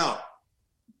freak out,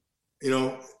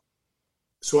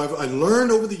 So I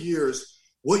learned over the years,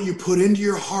 what you put into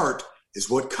your heart is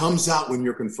what comes out when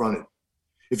you're confronted.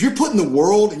 If you're putting the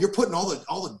world and you're putting all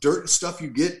the dirt and stuff you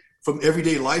get from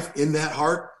everyday life in that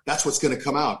heart, that's what's going to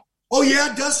come out. Oh,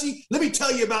 yeah, Dusty, let me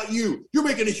tell you about you. You're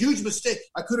making a huge mistake.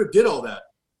 I could have did all that.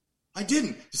 I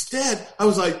didn't. Instead, I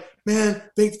was like, man,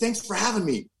 thanks for having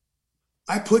me.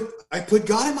 I put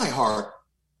God in my heart.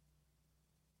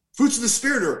 Fruits of the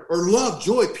Spirit are love,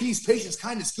 joy, peace, patience,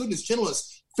 kindness, goodness,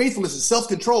 gentleness, faithfulness, and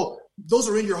self-control. Those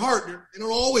are in your heart. They don't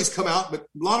always come out, but a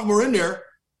lot of them are in there.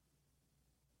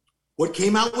 What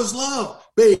came out was love.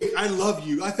 Babe, I love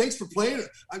you. Thanks for playing.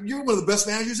 You're one of the best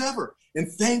managers ever. And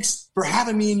thanks for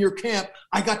having me in your camp.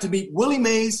 I got to meet Willie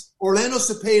Mays, Orlando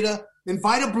Cepeda, and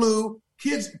Vida Blue,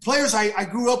 players I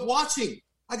grew up watching.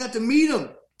 I got to meet them,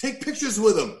 take pictures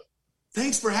with them.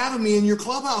 thanks for having me in your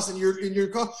clubhouse and your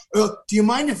do you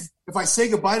mind if I say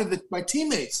goodbye to my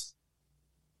teammates?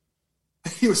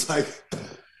 He was like,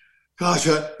 gosh,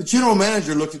 the general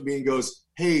manager looked at me and goes,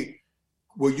 hey,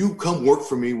 will you come work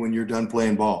for me when you're done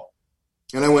playing ball?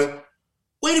 And I went,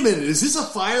 wait a minute, is this a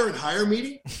fire and hire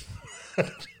meeting?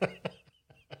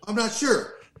 I'm not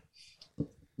sure.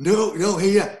 No,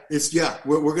 hey,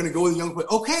 we're going to go with the young player.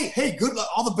 Okay, hey, good luck,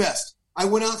 all the best. I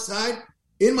went outside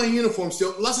in my uniform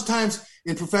still. Lots of times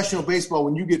in professional baseball,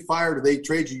 when you get fired or they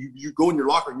trade you, you go in your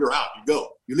locker and you're out. You go,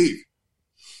 you leave.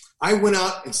 I went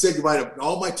out and said goodbye to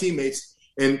all my teammates,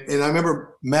 and I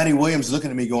remember Matty Williams looking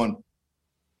at me going,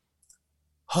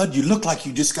 Hud, you look like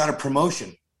you just got a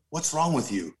promotion. What's wrong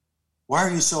with you? Why are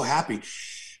you so happy?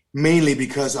 Mainly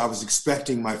because I was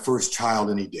expecting my first child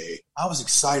any day. I was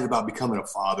excited about becoming a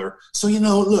father. So,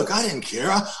 look, I didn't care.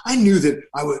 I knew that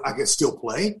I could still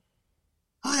play.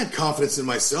 I had confidence in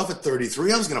myself at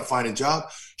 33. I was going to find a job.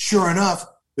 Sure enough,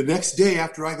 the next day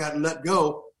after I got let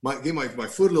go, gave my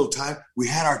foot a little time, we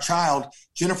had our child.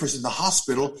 Jennifer's in the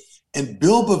hospital. And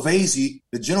Bill Bavasi,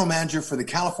 the general manager for the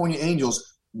California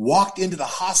Angels, walked into the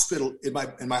hospital in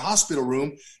my hospital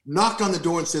room, knocked on the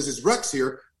door and says, is Rex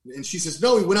here? And she says,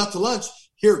 no, he went out to lunch.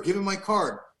 Here, give him my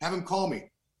card. Have him call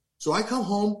me. So I come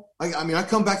home. I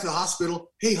come back to the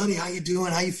hospital. Hey, honey, how you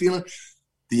doing? How you feeling?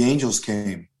 The Angels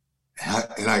came.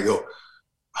 And I go,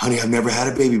 honey, I've never had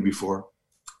a baby before.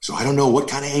 So I don't know what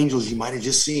kind of angels you might have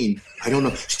just seen. I don't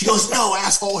know. She goes, no,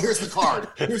 asshole, here's the card.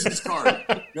 Here's this card.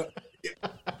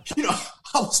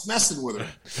 I was messing with her.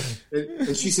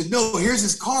 And she said, no, here's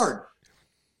his card.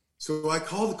 So I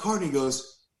called the card and he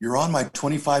goes, you're on my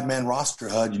 25-man roster,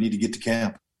 Hud. You need to get to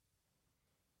camp.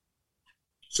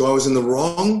 So I was in the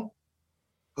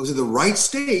right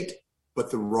state,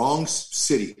 but the wrong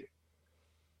city.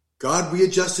 God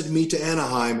readjusted me to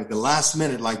Anaheim at the last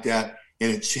minute like that,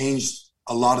 and it changed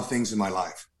a lot of things in my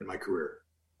life, in my career.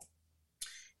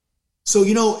 So,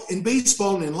 in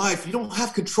baseball and in life, you don't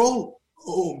have control.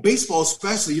 Baseball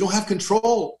especially, you don't have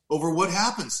control over what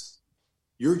happens.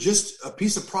 You're just a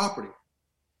piece of property.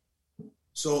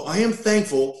 So I am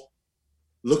thankful,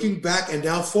 looking back and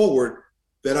now forward,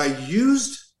 that I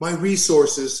used my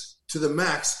resources to the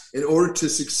max in order to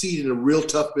succeed in a real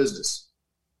tough business.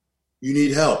 You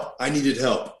need help. I needed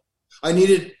help. I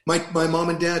needed my mom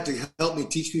and dad to help me,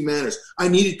 teach me manners. I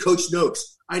needed Coach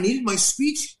Noakes. I needed my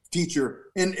speech teacher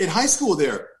in high school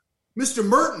there, Mr.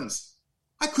 Mertens.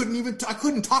 I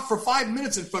couldn't talk for 5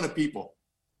 minutes in front of people.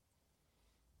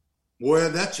 Boy,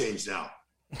 have that changed now.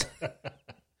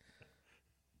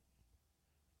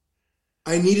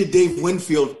 I needed Dave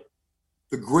Winfield,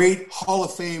 the great Hall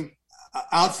of Fame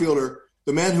outfielder,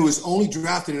 the man who was only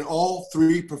drafted in all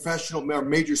 3 professional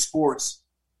major sports,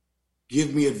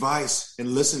 give me advice and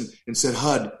listen and said,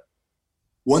 Hud,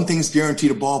 one thing's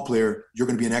guaranteed a ball player, you're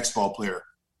going to be an ex-ball player.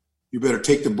 You better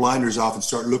take the blinders off and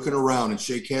start looking around and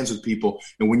shake hands with people.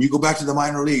 And when you go back to the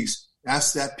minor leagues,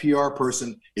 ask that PR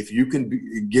person if you can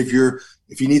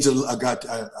if he needs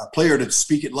a player to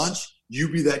speak at lunch, you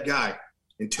be that guy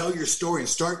and tell your story and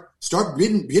start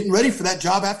getting ready for that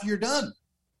job after you're done.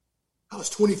 I was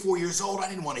 24 years old. I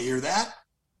didn't want to hear that.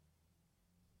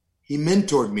 He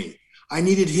mentored me. I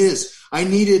needed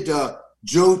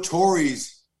Joe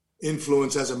Torre's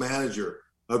influence as a manager,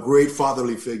 a great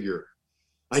fatherly figure.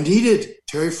 I needed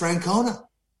Terry Francona.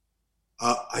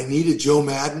 I needed Joe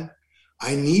Madden.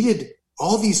 I needed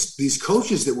all these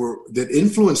coaches that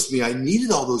influenced me. I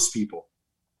needed all those people.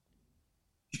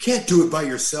 You can't do it by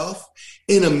yourself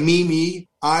in a me,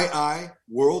 I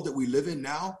world that we live in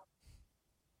now.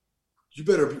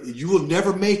 You will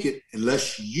never make it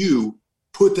unless you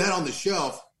put that on the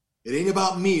shelf. It ain't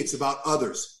about me. It's about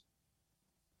others.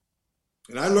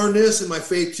 And I learned this in my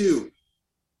faith too.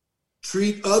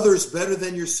 Treat others better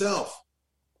than yourself.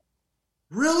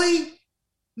 Really?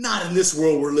 Not in this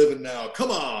world we're living now.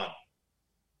 Come on.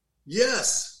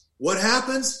 Yes. What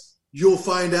happens? You'll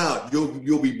find out.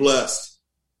 You'll be blessed.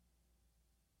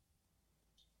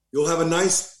 You'll have a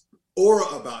nice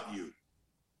aura about you.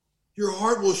 Your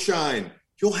heart will shine.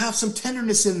 You'll have some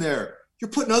tenderness in there. You're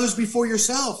putting others before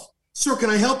yourself. Sir, can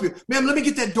I help you? Ma'am, let me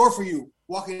get that door for you.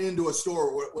 Walking into a store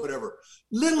or whatever.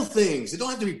 Little things. They don't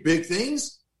have to be big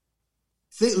things.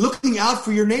 Looking out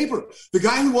for your neighbor. The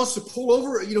guy who wants to pull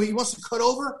over, he wants to cut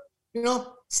over,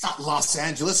 it's not Los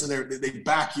Angeles, and they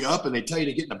back you up and they tell you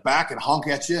to get in the back and honk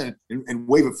at you and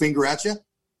wave a finger at you.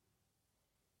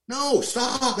 No,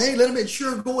 stop. Hey, let him in.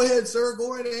 Sure, go ahead, sir.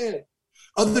 Go right ahead.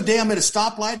 Other day, I'm at a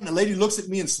stoplight, and a lady looks at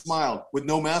me and smiled with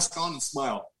no mask on and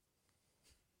smiled.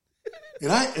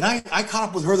 And I caught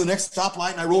up with her the next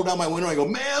stoplight, and I rolled down my window. And I go,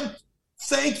 ma'am,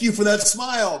 thank you for that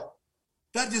smile.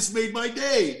 That just made my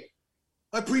day.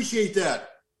 I appreciate that.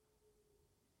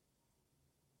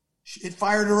 It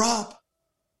fired her up.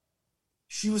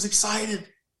 She was excited.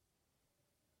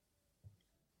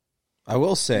 I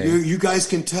will say, you guys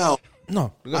can tell.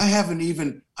 no, I haven't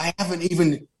even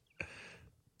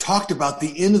talked about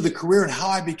the end of the career and how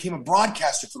I became a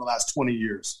broadcaster for the last 20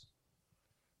 years.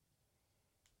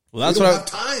 well, that's we don't what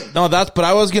have time. No, but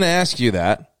I was going to ask you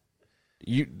that.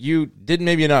 You did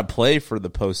maybe not play for the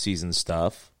postseason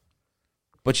stuff,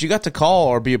 but you got to call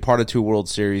or be a part of 2 World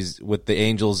Series with the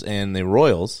Angels and the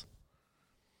Royals.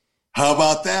 How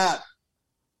about that?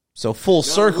 So full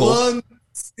circle.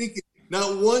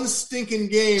 Not one stinking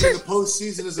game in the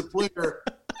postseason as a player,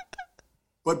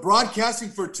 but broadcasting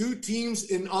for 2 teams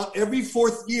in every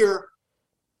 4th year.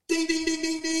 Ding, ding, ding,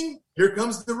 ding, ding. Here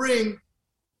comes the ring.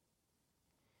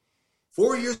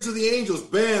 4 years with the Angels,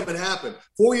 bam, it happened.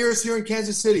 4 years here in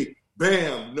Kansas City,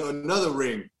 bam, another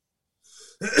ring.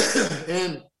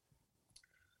 And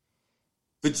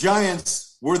the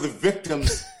Giants were the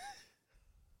victims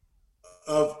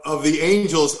of the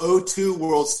Angels' 0-2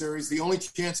 World Series, the only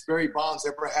chance Barry Bonds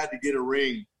ever had to get a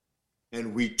ring,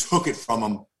 and we took it from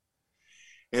him.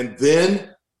 And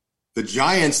then the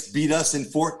Giants beat us in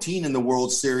 14 in the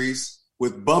World Series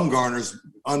with Bumgarner's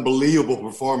unbelievable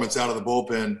performance out of the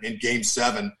bullpen in Game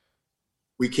 7.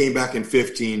 We came back in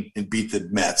 15 and beat the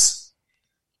Mets.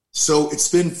 So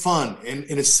it's been fun, and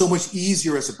it's so much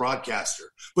easier as a broadcaster.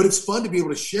 But it's fun to be able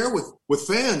to share with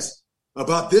fans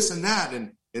about this and that,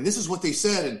 and this is what they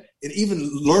said, and even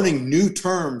learning new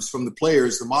terms from the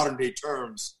players, the modern-day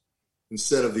terms,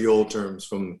 instead of the old terms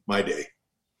from my day.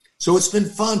 So it's been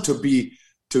fun to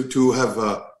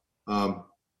have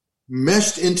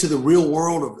meshed into the real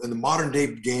world and the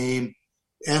modern-day game,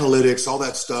 analytics, all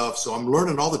that stuff. So I'm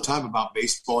learning all the time about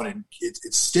baseball, and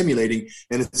it's stimulating,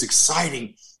 and it's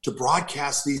exciting to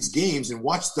broadcast these games and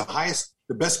watch the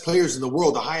best players in the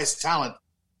world, the highest talent.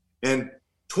 And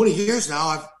 20 years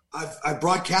now, I've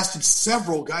broadcasted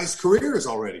several guys' careers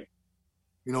already.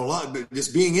 You know, a lot,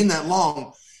 just being in that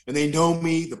long, and they know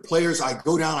me, the players. I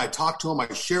go down, I talk to them,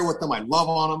 I share with them, I love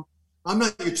on them. I'm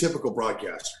not your typical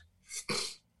broadcaster.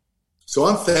 So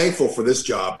I'm thankful for this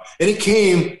job. And it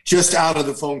came just out of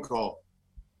the phone call.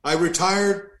 I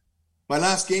retired. My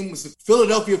last game was the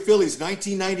Philadelphia Phillies,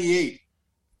 1998.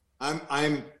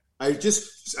 I'd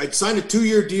signed a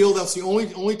 2-year deal. That's the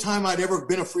only time I'd ever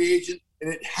been a free agent.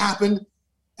 And it happened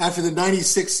after the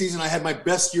 96 season. I had my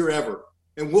best year ever.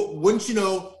 And wouldn't you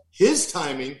know, his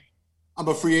timing, I'm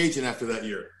a free agent after that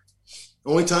year.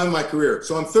 Only time in my career.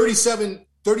 So I'm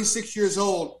 36 years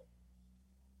old.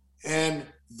 And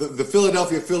the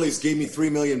Philadelphia Phillies gave me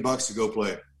 $3 million to go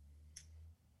play.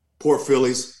 Poor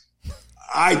Phillies.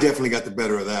 I definitely got the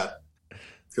better of that.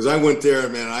 Because I went there,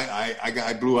 man,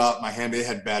 I blew out my hand. They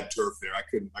had bad turf there. I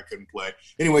couldn't play.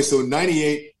 Anyway, so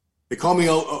 98, they called me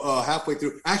halfway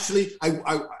through. Actually,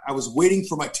 I was waiting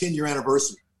for my 10-year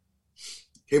anniversary.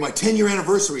 Okay, my 10-year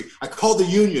anniversary. I called the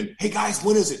union. Hey, guys,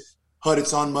 when is it? HUD,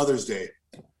 it's on Mother's Day.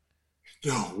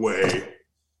 No way.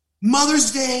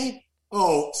 Mother's Day?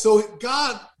 Oh, so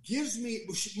God gives me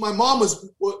 – my mom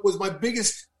was my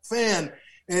biggest fan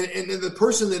and the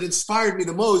person that inspired me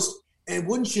the most. And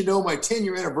wouldn't you know, my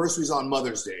 10-year anniversary is on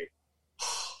Mother's Day.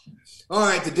 All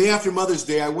right, the day after Mother's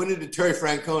Day, I went into Terry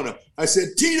Francona. I said,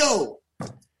 Tito,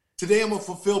 today I'm a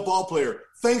fulfilled ball player.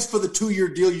 Thanks for the 2-year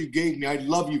deal you gave me. I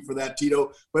love you for that,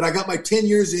 Tito. But I got my 10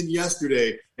 years in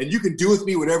yesterday, and you can do with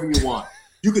me whatever you want.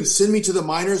 You can send me to the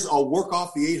minors. I'll work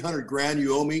off the $800,000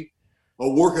 you owe me.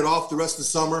 I'll work it off the rest of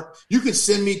the summer. You can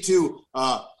send me to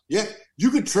you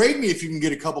could trade me if you can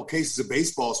get a couple cases of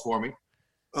baseballs for me.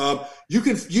 You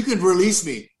can release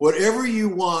me. Whatever you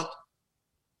want,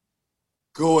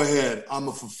 go ahead. I'm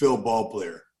a fulfilled ball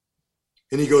player.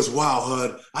 And he goes, wow,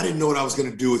 HUD, I didn't know what I was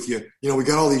going to do with you. You know, we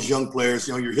got all these young players.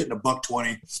 You know, you're hitting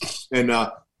 $120.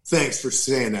 And thanks for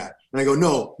saying that. And I go,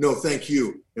 no, thank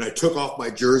you. And I took off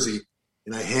my jersey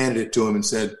and I handed it to him and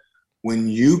said, when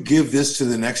you give this to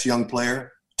the next young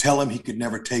player, tell him he could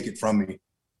never take it from me.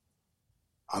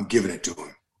 I'm giving it to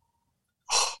him.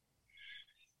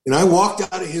 And I walked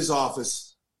out of his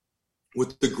office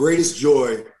with the greatest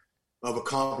joy of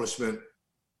accomplishment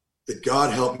that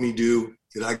God helped me do,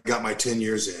 that I got my 10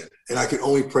 years in. And I could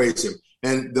only praise him.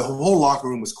 And the whole locker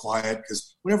room was quiet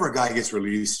because whenever a guy gets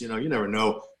released, you know, you never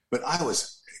know. But I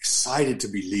was excited to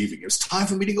be leaving. It was time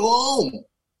for me to go home.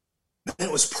 And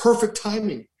it was perfect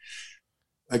timing.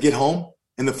 I get home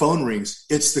and the phone rings.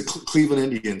 It's the Cleveland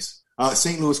Indians,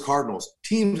 St. Louis Cardinals.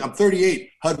 Teams, I'm 38.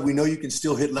 HUD, we know you can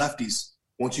still hit lefties.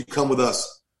 Won't you come with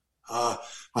us? I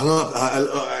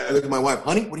look at my wife.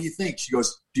 Honey, what do you think? She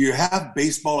goes, do you have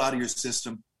baseball out of your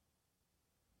system?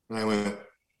 And I went,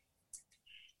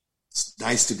 it's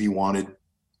nice to be wanted.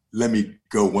 Let me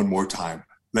go one more time.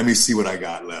 Let me see what I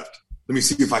got left. Let me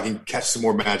see if I can catch some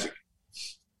more magic.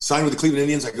 Signed with the Cleveland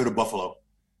Indians. I go to Buffalo.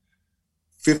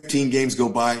 15 games go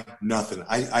by, nothing.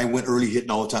 I went early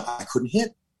hitting all the time. I couldn't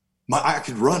hit. I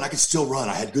could run. I could still run.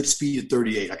 I had good speed at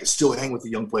 38. I could still hang with the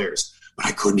young players, but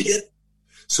I couldn't hit.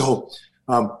 So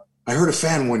I heard a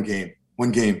fan one game,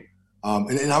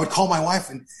 and I would call my wife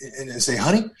and say,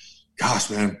 honey, gosh,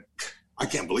 man, I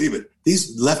can't believe it.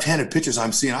 These left-handed pitchers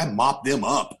I'm seeing, I mop them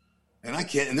up, and I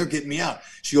can't, and they're getting me out.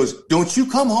 She goes, don't you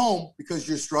come home because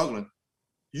you're struggling.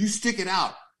 You stick it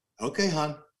out. Okay,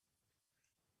 hon.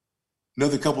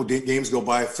 Another couple of games go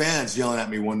by, fans yelling at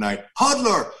me one night,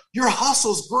 Hudler, your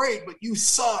hustle's great, but you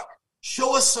suck.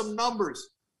 Show us some numbers.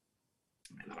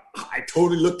 And I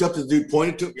totally looked up to the dude,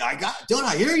 pointed to me.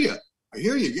 I hear you.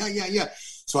 Yeah.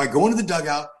 So I go into the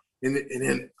dugout, and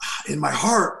in my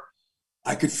heart,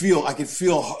 I could feel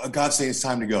God saying it's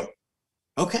time to go.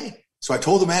 Okay. So I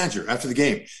told the manager after the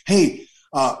game, hey,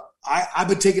 I've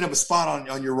been taking up a spot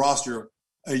on your roster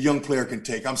a young player can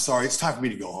take. I'm sorry. It's time for me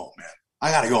to go home, man. I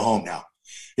got to go home now.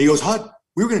 And he goes, Hud,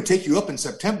 we were going to take you up in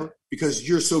September because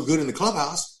you're so good in the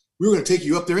clubhouse. We were going to take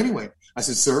you up there anyway. I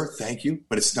said, sir, thank you,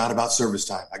 but it's not about service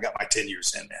time. I got my 10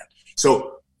 years in, man.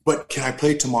 So, but can I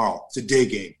play tomorrow? It's a day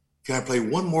game. Can I play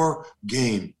one more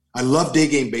game? I love day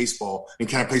game baseball. And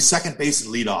can I play second base and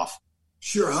lead off?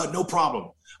 Sure, Hud, no problem.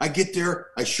 I get there.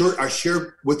 I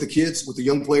share with the kids, with the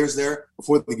young players there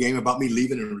before the game about me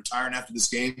leaving and retiring after this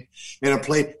game. And I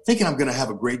played thinking I'm going to have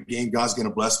a great game. God's going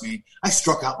to bless me. I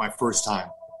struck out my first time.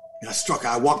 And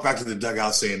I walked back to the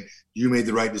dugout saying, you made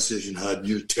the right decision, Hud.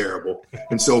 You're terrible.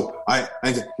 And so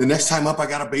the next time up, I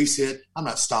got a base hit. I'm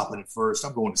not stopping at first.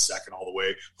 I'm going to second all the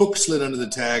way. Hook slid under the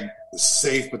tag. Was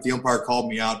safe, but the umpire called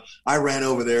me out. I ran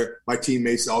over there. My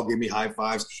teammates all gave me high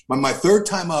fives. My third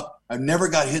time up, I never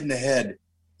got hit in the head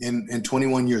in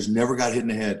 21 years. Never got hit in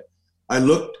the head. I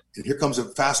looked, and here comes a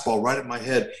fastball right at my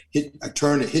head. I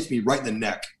turned, it hits me right in the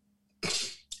neck.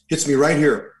 Hits me right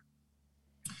here.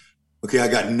 Okay, I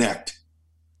got necked.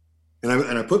 And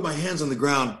I put my hands on the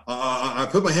ground. I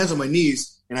put my hands on my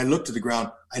knees, and I looked to the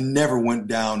ground. I never went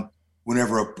down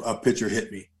whenever a pitcher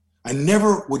hit me. I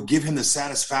never would give him the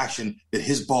satisfaction that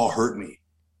his ball hurt me.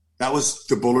 That was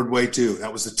the Bullard way, too.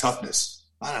 That was the toughness.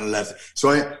 I left it. So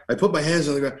I put my hands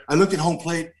on the ground. I looked at home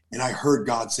plate, and I heard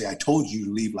God say, I told you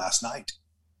to leave last night.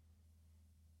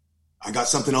 I got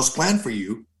something else planned for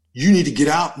you. You need to get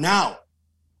out now.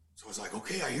 So I was like,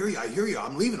 okay, I hear you.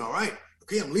 I'm leaving, all right.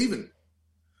 Okay, I'm leaving.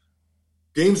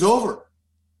 Game's over.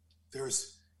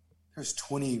 There's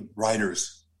 20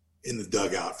 riders in the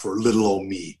dugout for little old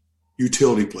me,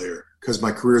 utility player, because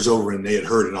my career's over and they had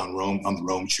heard it on the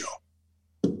Rome show.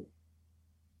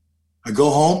 I go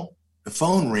home, the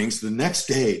phone rings the next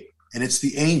day, and it's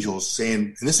the Angels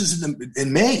saying, and this is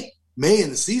in May in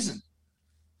the season,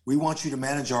 we want you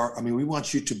to we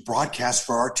want you to broadcast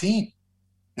for our team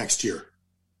next year.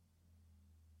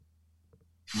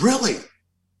 Really?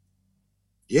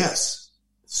 Yes.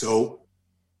 So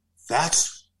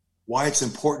that's why it's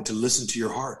important to listen to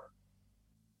your heart.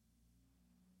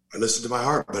 I listened to my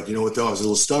heart, but you know what, though? I was a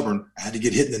little stubborn. I had to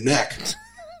get hit in the neck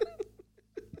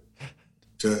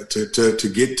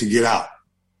to get out.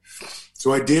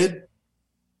 So I did,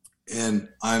 and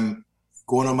I'm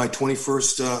going on my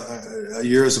 21st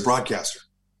year as a broadcaster.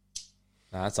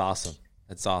 That's awesome.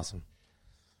 That's awesome.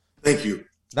 Thank you.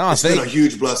 It's been a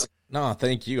huge blessing. No,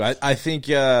 thank you. I think,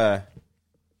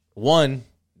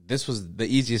 this was the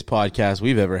easiest podcast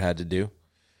we've ever had to do.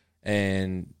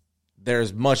 And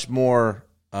there's much more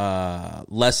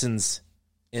lessons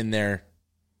in there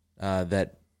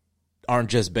that aren't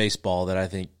just baseball that I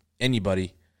think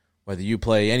anybody, whether you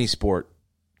play any sport,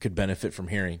 could benefit from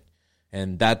hearing.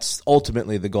 And that's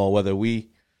ultimately the goal, whether we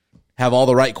have all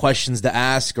the right questions to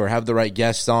ask or have the right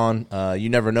guests on. You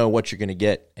never know what you're going to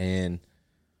get. And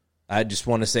I just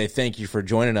want to say thank you for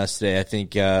joining us today. I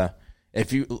think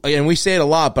and we say it a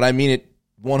lot, but I mean it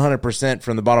 100%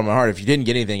 from the bottom of my heart. If you didn't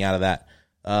get anything out of that,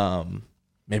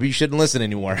 maybe you shouldn't listen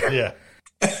anymore. Yeah.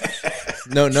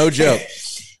 No joke.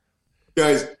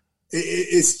 Guys,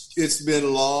 it's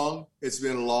been long. It's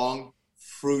been long,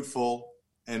 fruitful,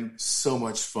 and so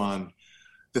much fun.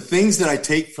 The things that I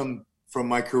take from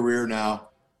my career now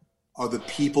are the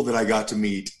people that I got to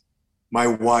meet. My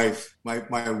wife,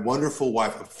 my wonderful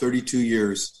wife of 32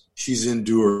 years, she's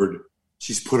endured.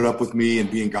 She's put up with me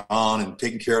and being gone and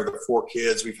taking care of the 4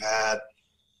 kids we've had.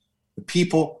 The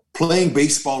people playing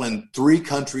baseball in 3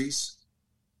 countries,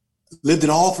 lived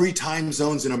in all 3 time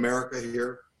zones in America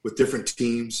here with different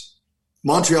teams.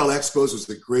 Montreal Expos was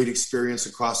a great experience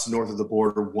across the north of the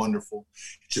border. Wonderful.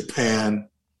 Japan,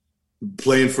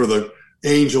 playing for the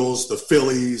Angels, the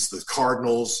Phillies, the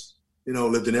Cardinals,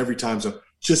 lived in every time zone.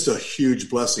 Just a huge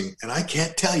blessing. And I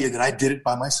can't tell you that I did it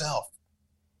by myself.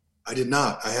 I did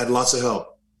not. I had lots of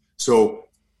help. So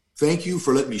thank you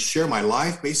for letting me share my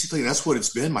life, basically. And that's what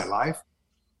it's been, my life.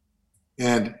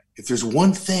 And if there's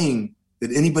one thing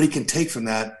that anybody can take from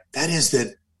that, that is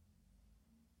that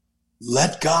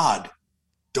let God,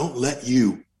 don't let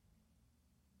you.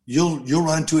 You'll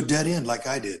run into a dead end like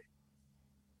I did.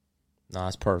 No,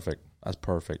 that's perfect. That's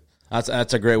perfect.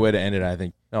 That's a great way to end it, I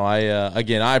think. No,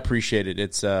 I appreciate it.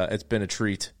 It's been a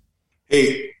treat.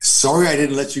 Hey, sorry I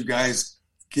didn't let you guys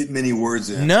get many words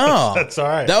in. No, That's all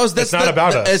right. That's not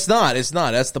about us. It's not.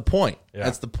 That's the point. Yeah.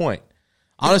 That's the point.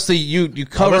 Honestly, you Our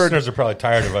covered. listeners are probably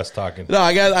tired of us talking. No,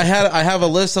 I have a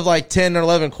list of like 10 or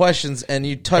 11 questions, and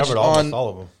you touched Covered almost on all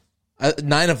of them.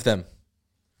 9 of them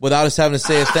without us having to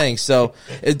say a thing. So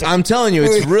I'm telling you,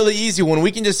 it's really easy when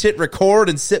we can just hit record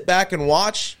and sit back and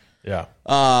watch. Yeah.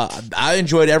 I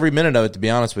enjoyed every minute of it, to be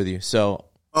honest with you. So,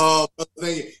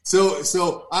 thank you.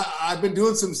 So I've been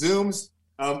doing some Zooms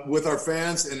with our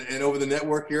fans and over the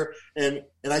network here, and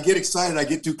I get excited. I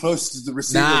get too close to the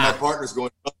receiver, and my partner's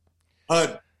going,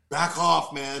 "Hud, back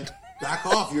off, man, back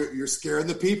off. You're scaring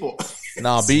the people."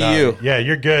 no, be you. Yeah,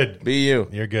 you're good. Be you.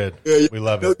 You're good. Yeah, We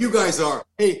love no, it. you guys are.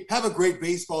 Hey, have a great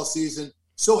baseball season.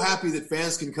 So happy that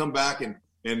fans can come back and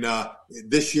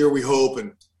this year we hope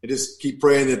and just keep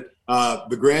praying that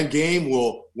the grand game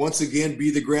will once again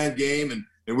be the grand game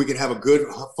and we can have a good,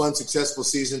 fun, successful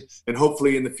season. And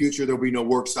hopefully in the future there'll be no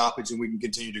work stoppage and we can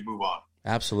continue to move on.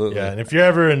 Absolutely. Yeah, and if you're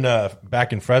ever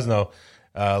back in Fresno,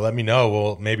 let me know.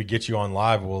 We'll maybe get you on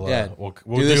live. We'll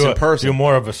do this in person. Do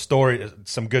more of a story,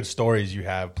 some good stories you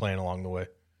have playing along the way.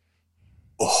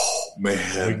 Oh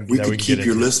man, we we can could keep get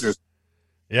your into. listeners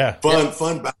Yeah,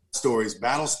 fun battle stories.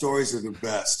 Battle stories are the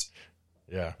best.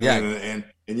 yeah. And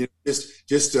you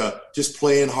know, just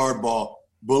playing hardball,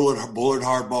 bullet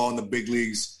hardball in the big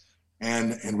leagues,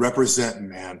 and representing,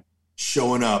 man,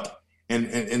 showing up, and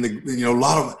a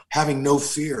lot of having no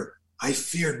fear. I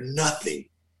feared nothing.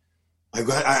 I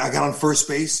got on first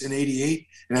base in '88,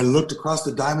 and I looked across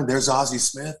the diamond. There's Ozzie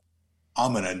Smith.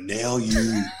 I'm gonna nail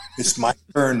you. It's my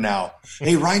turn now.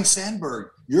 Hey, Ryan Sandberg,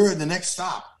 you're in the next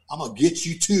stop. I'm gonna get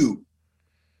you too,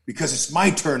 because it's my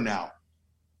turn now.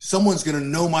 Someone's going to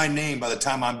know my name by the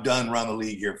time I'm done around the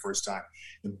league here first time.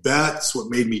 And that's what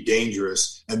made me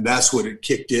dangerous. And that's what it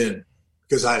kicked in,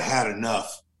 because I'd had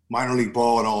enough minor league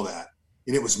ball and all that.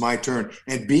 And it was my turn.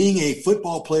 And being a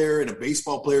football player in a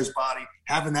baseball player's body,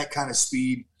 having that kind of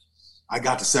speed, I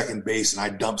got to second base and I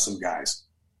dumped some guys.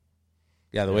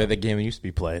 Yeah, the way the game used to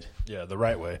be played. Yeah, the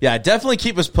right way. Yeah, definitely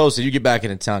keep us posted. You get back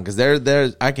into town, because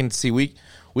there I can see we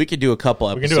could do a couple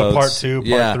episodes. We can do a part 2,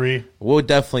 part 3. We'll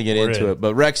definitely get into it.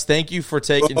 But Rex, thank you for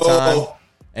taking time.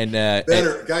 And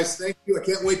better guys, thank you. I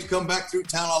can't wait to come back through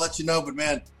town. I'll let you know. But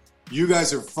man, you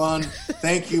guys are fun.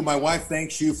 Thank you. My wife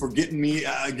thanks you for getting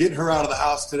her out of the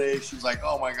house today. She's like,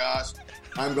 oh my gosh,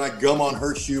 I'm like gum on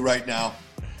her shoe right now.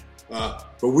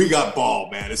 But we got ball,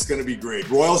 man. It's going to be great.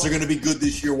 Royals are going to be good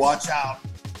this year. Watch out.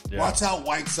 Yeah. Watch out,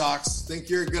 White Sox.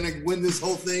 Think you're going to win this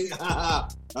whole thing? I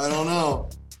don't know.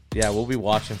 Yeah, we'll be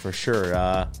watching for sure.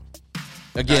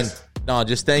 Again,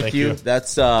 just thank you.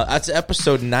 That's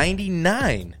episode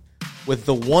 99 with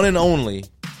the one and only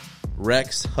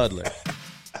Rex Hudler.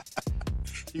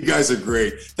 You guys are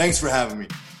great. Thanks for having me.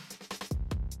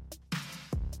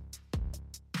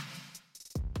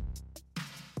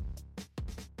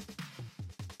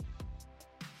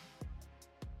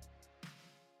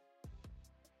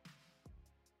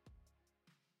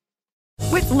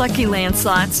 With Lucky Land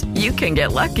Slots, you can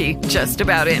get lucky just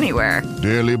about anywhere.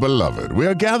 Dearly beloved, we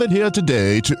are gathered here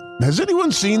today to... Has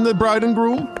anyone seen the bride and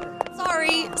groom?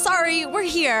 Sorry, we're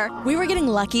here. We were getting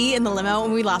lucky in the limo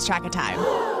and we lost track of time.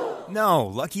 No,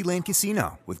 Lucky Land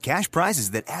Casino, with cash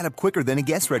prizes that add up quicker than a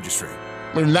guest registry.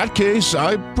 In that case,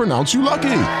 I pronounce you lucky.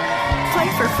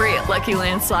 Play for free at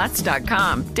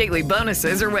LuckyLandSlots.com. Daily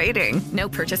bonuses are waiting. No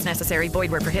purchase necessary.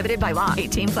 Void where prohibited by law.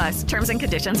 18+. Terms and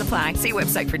conditions apply. See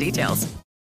website for details.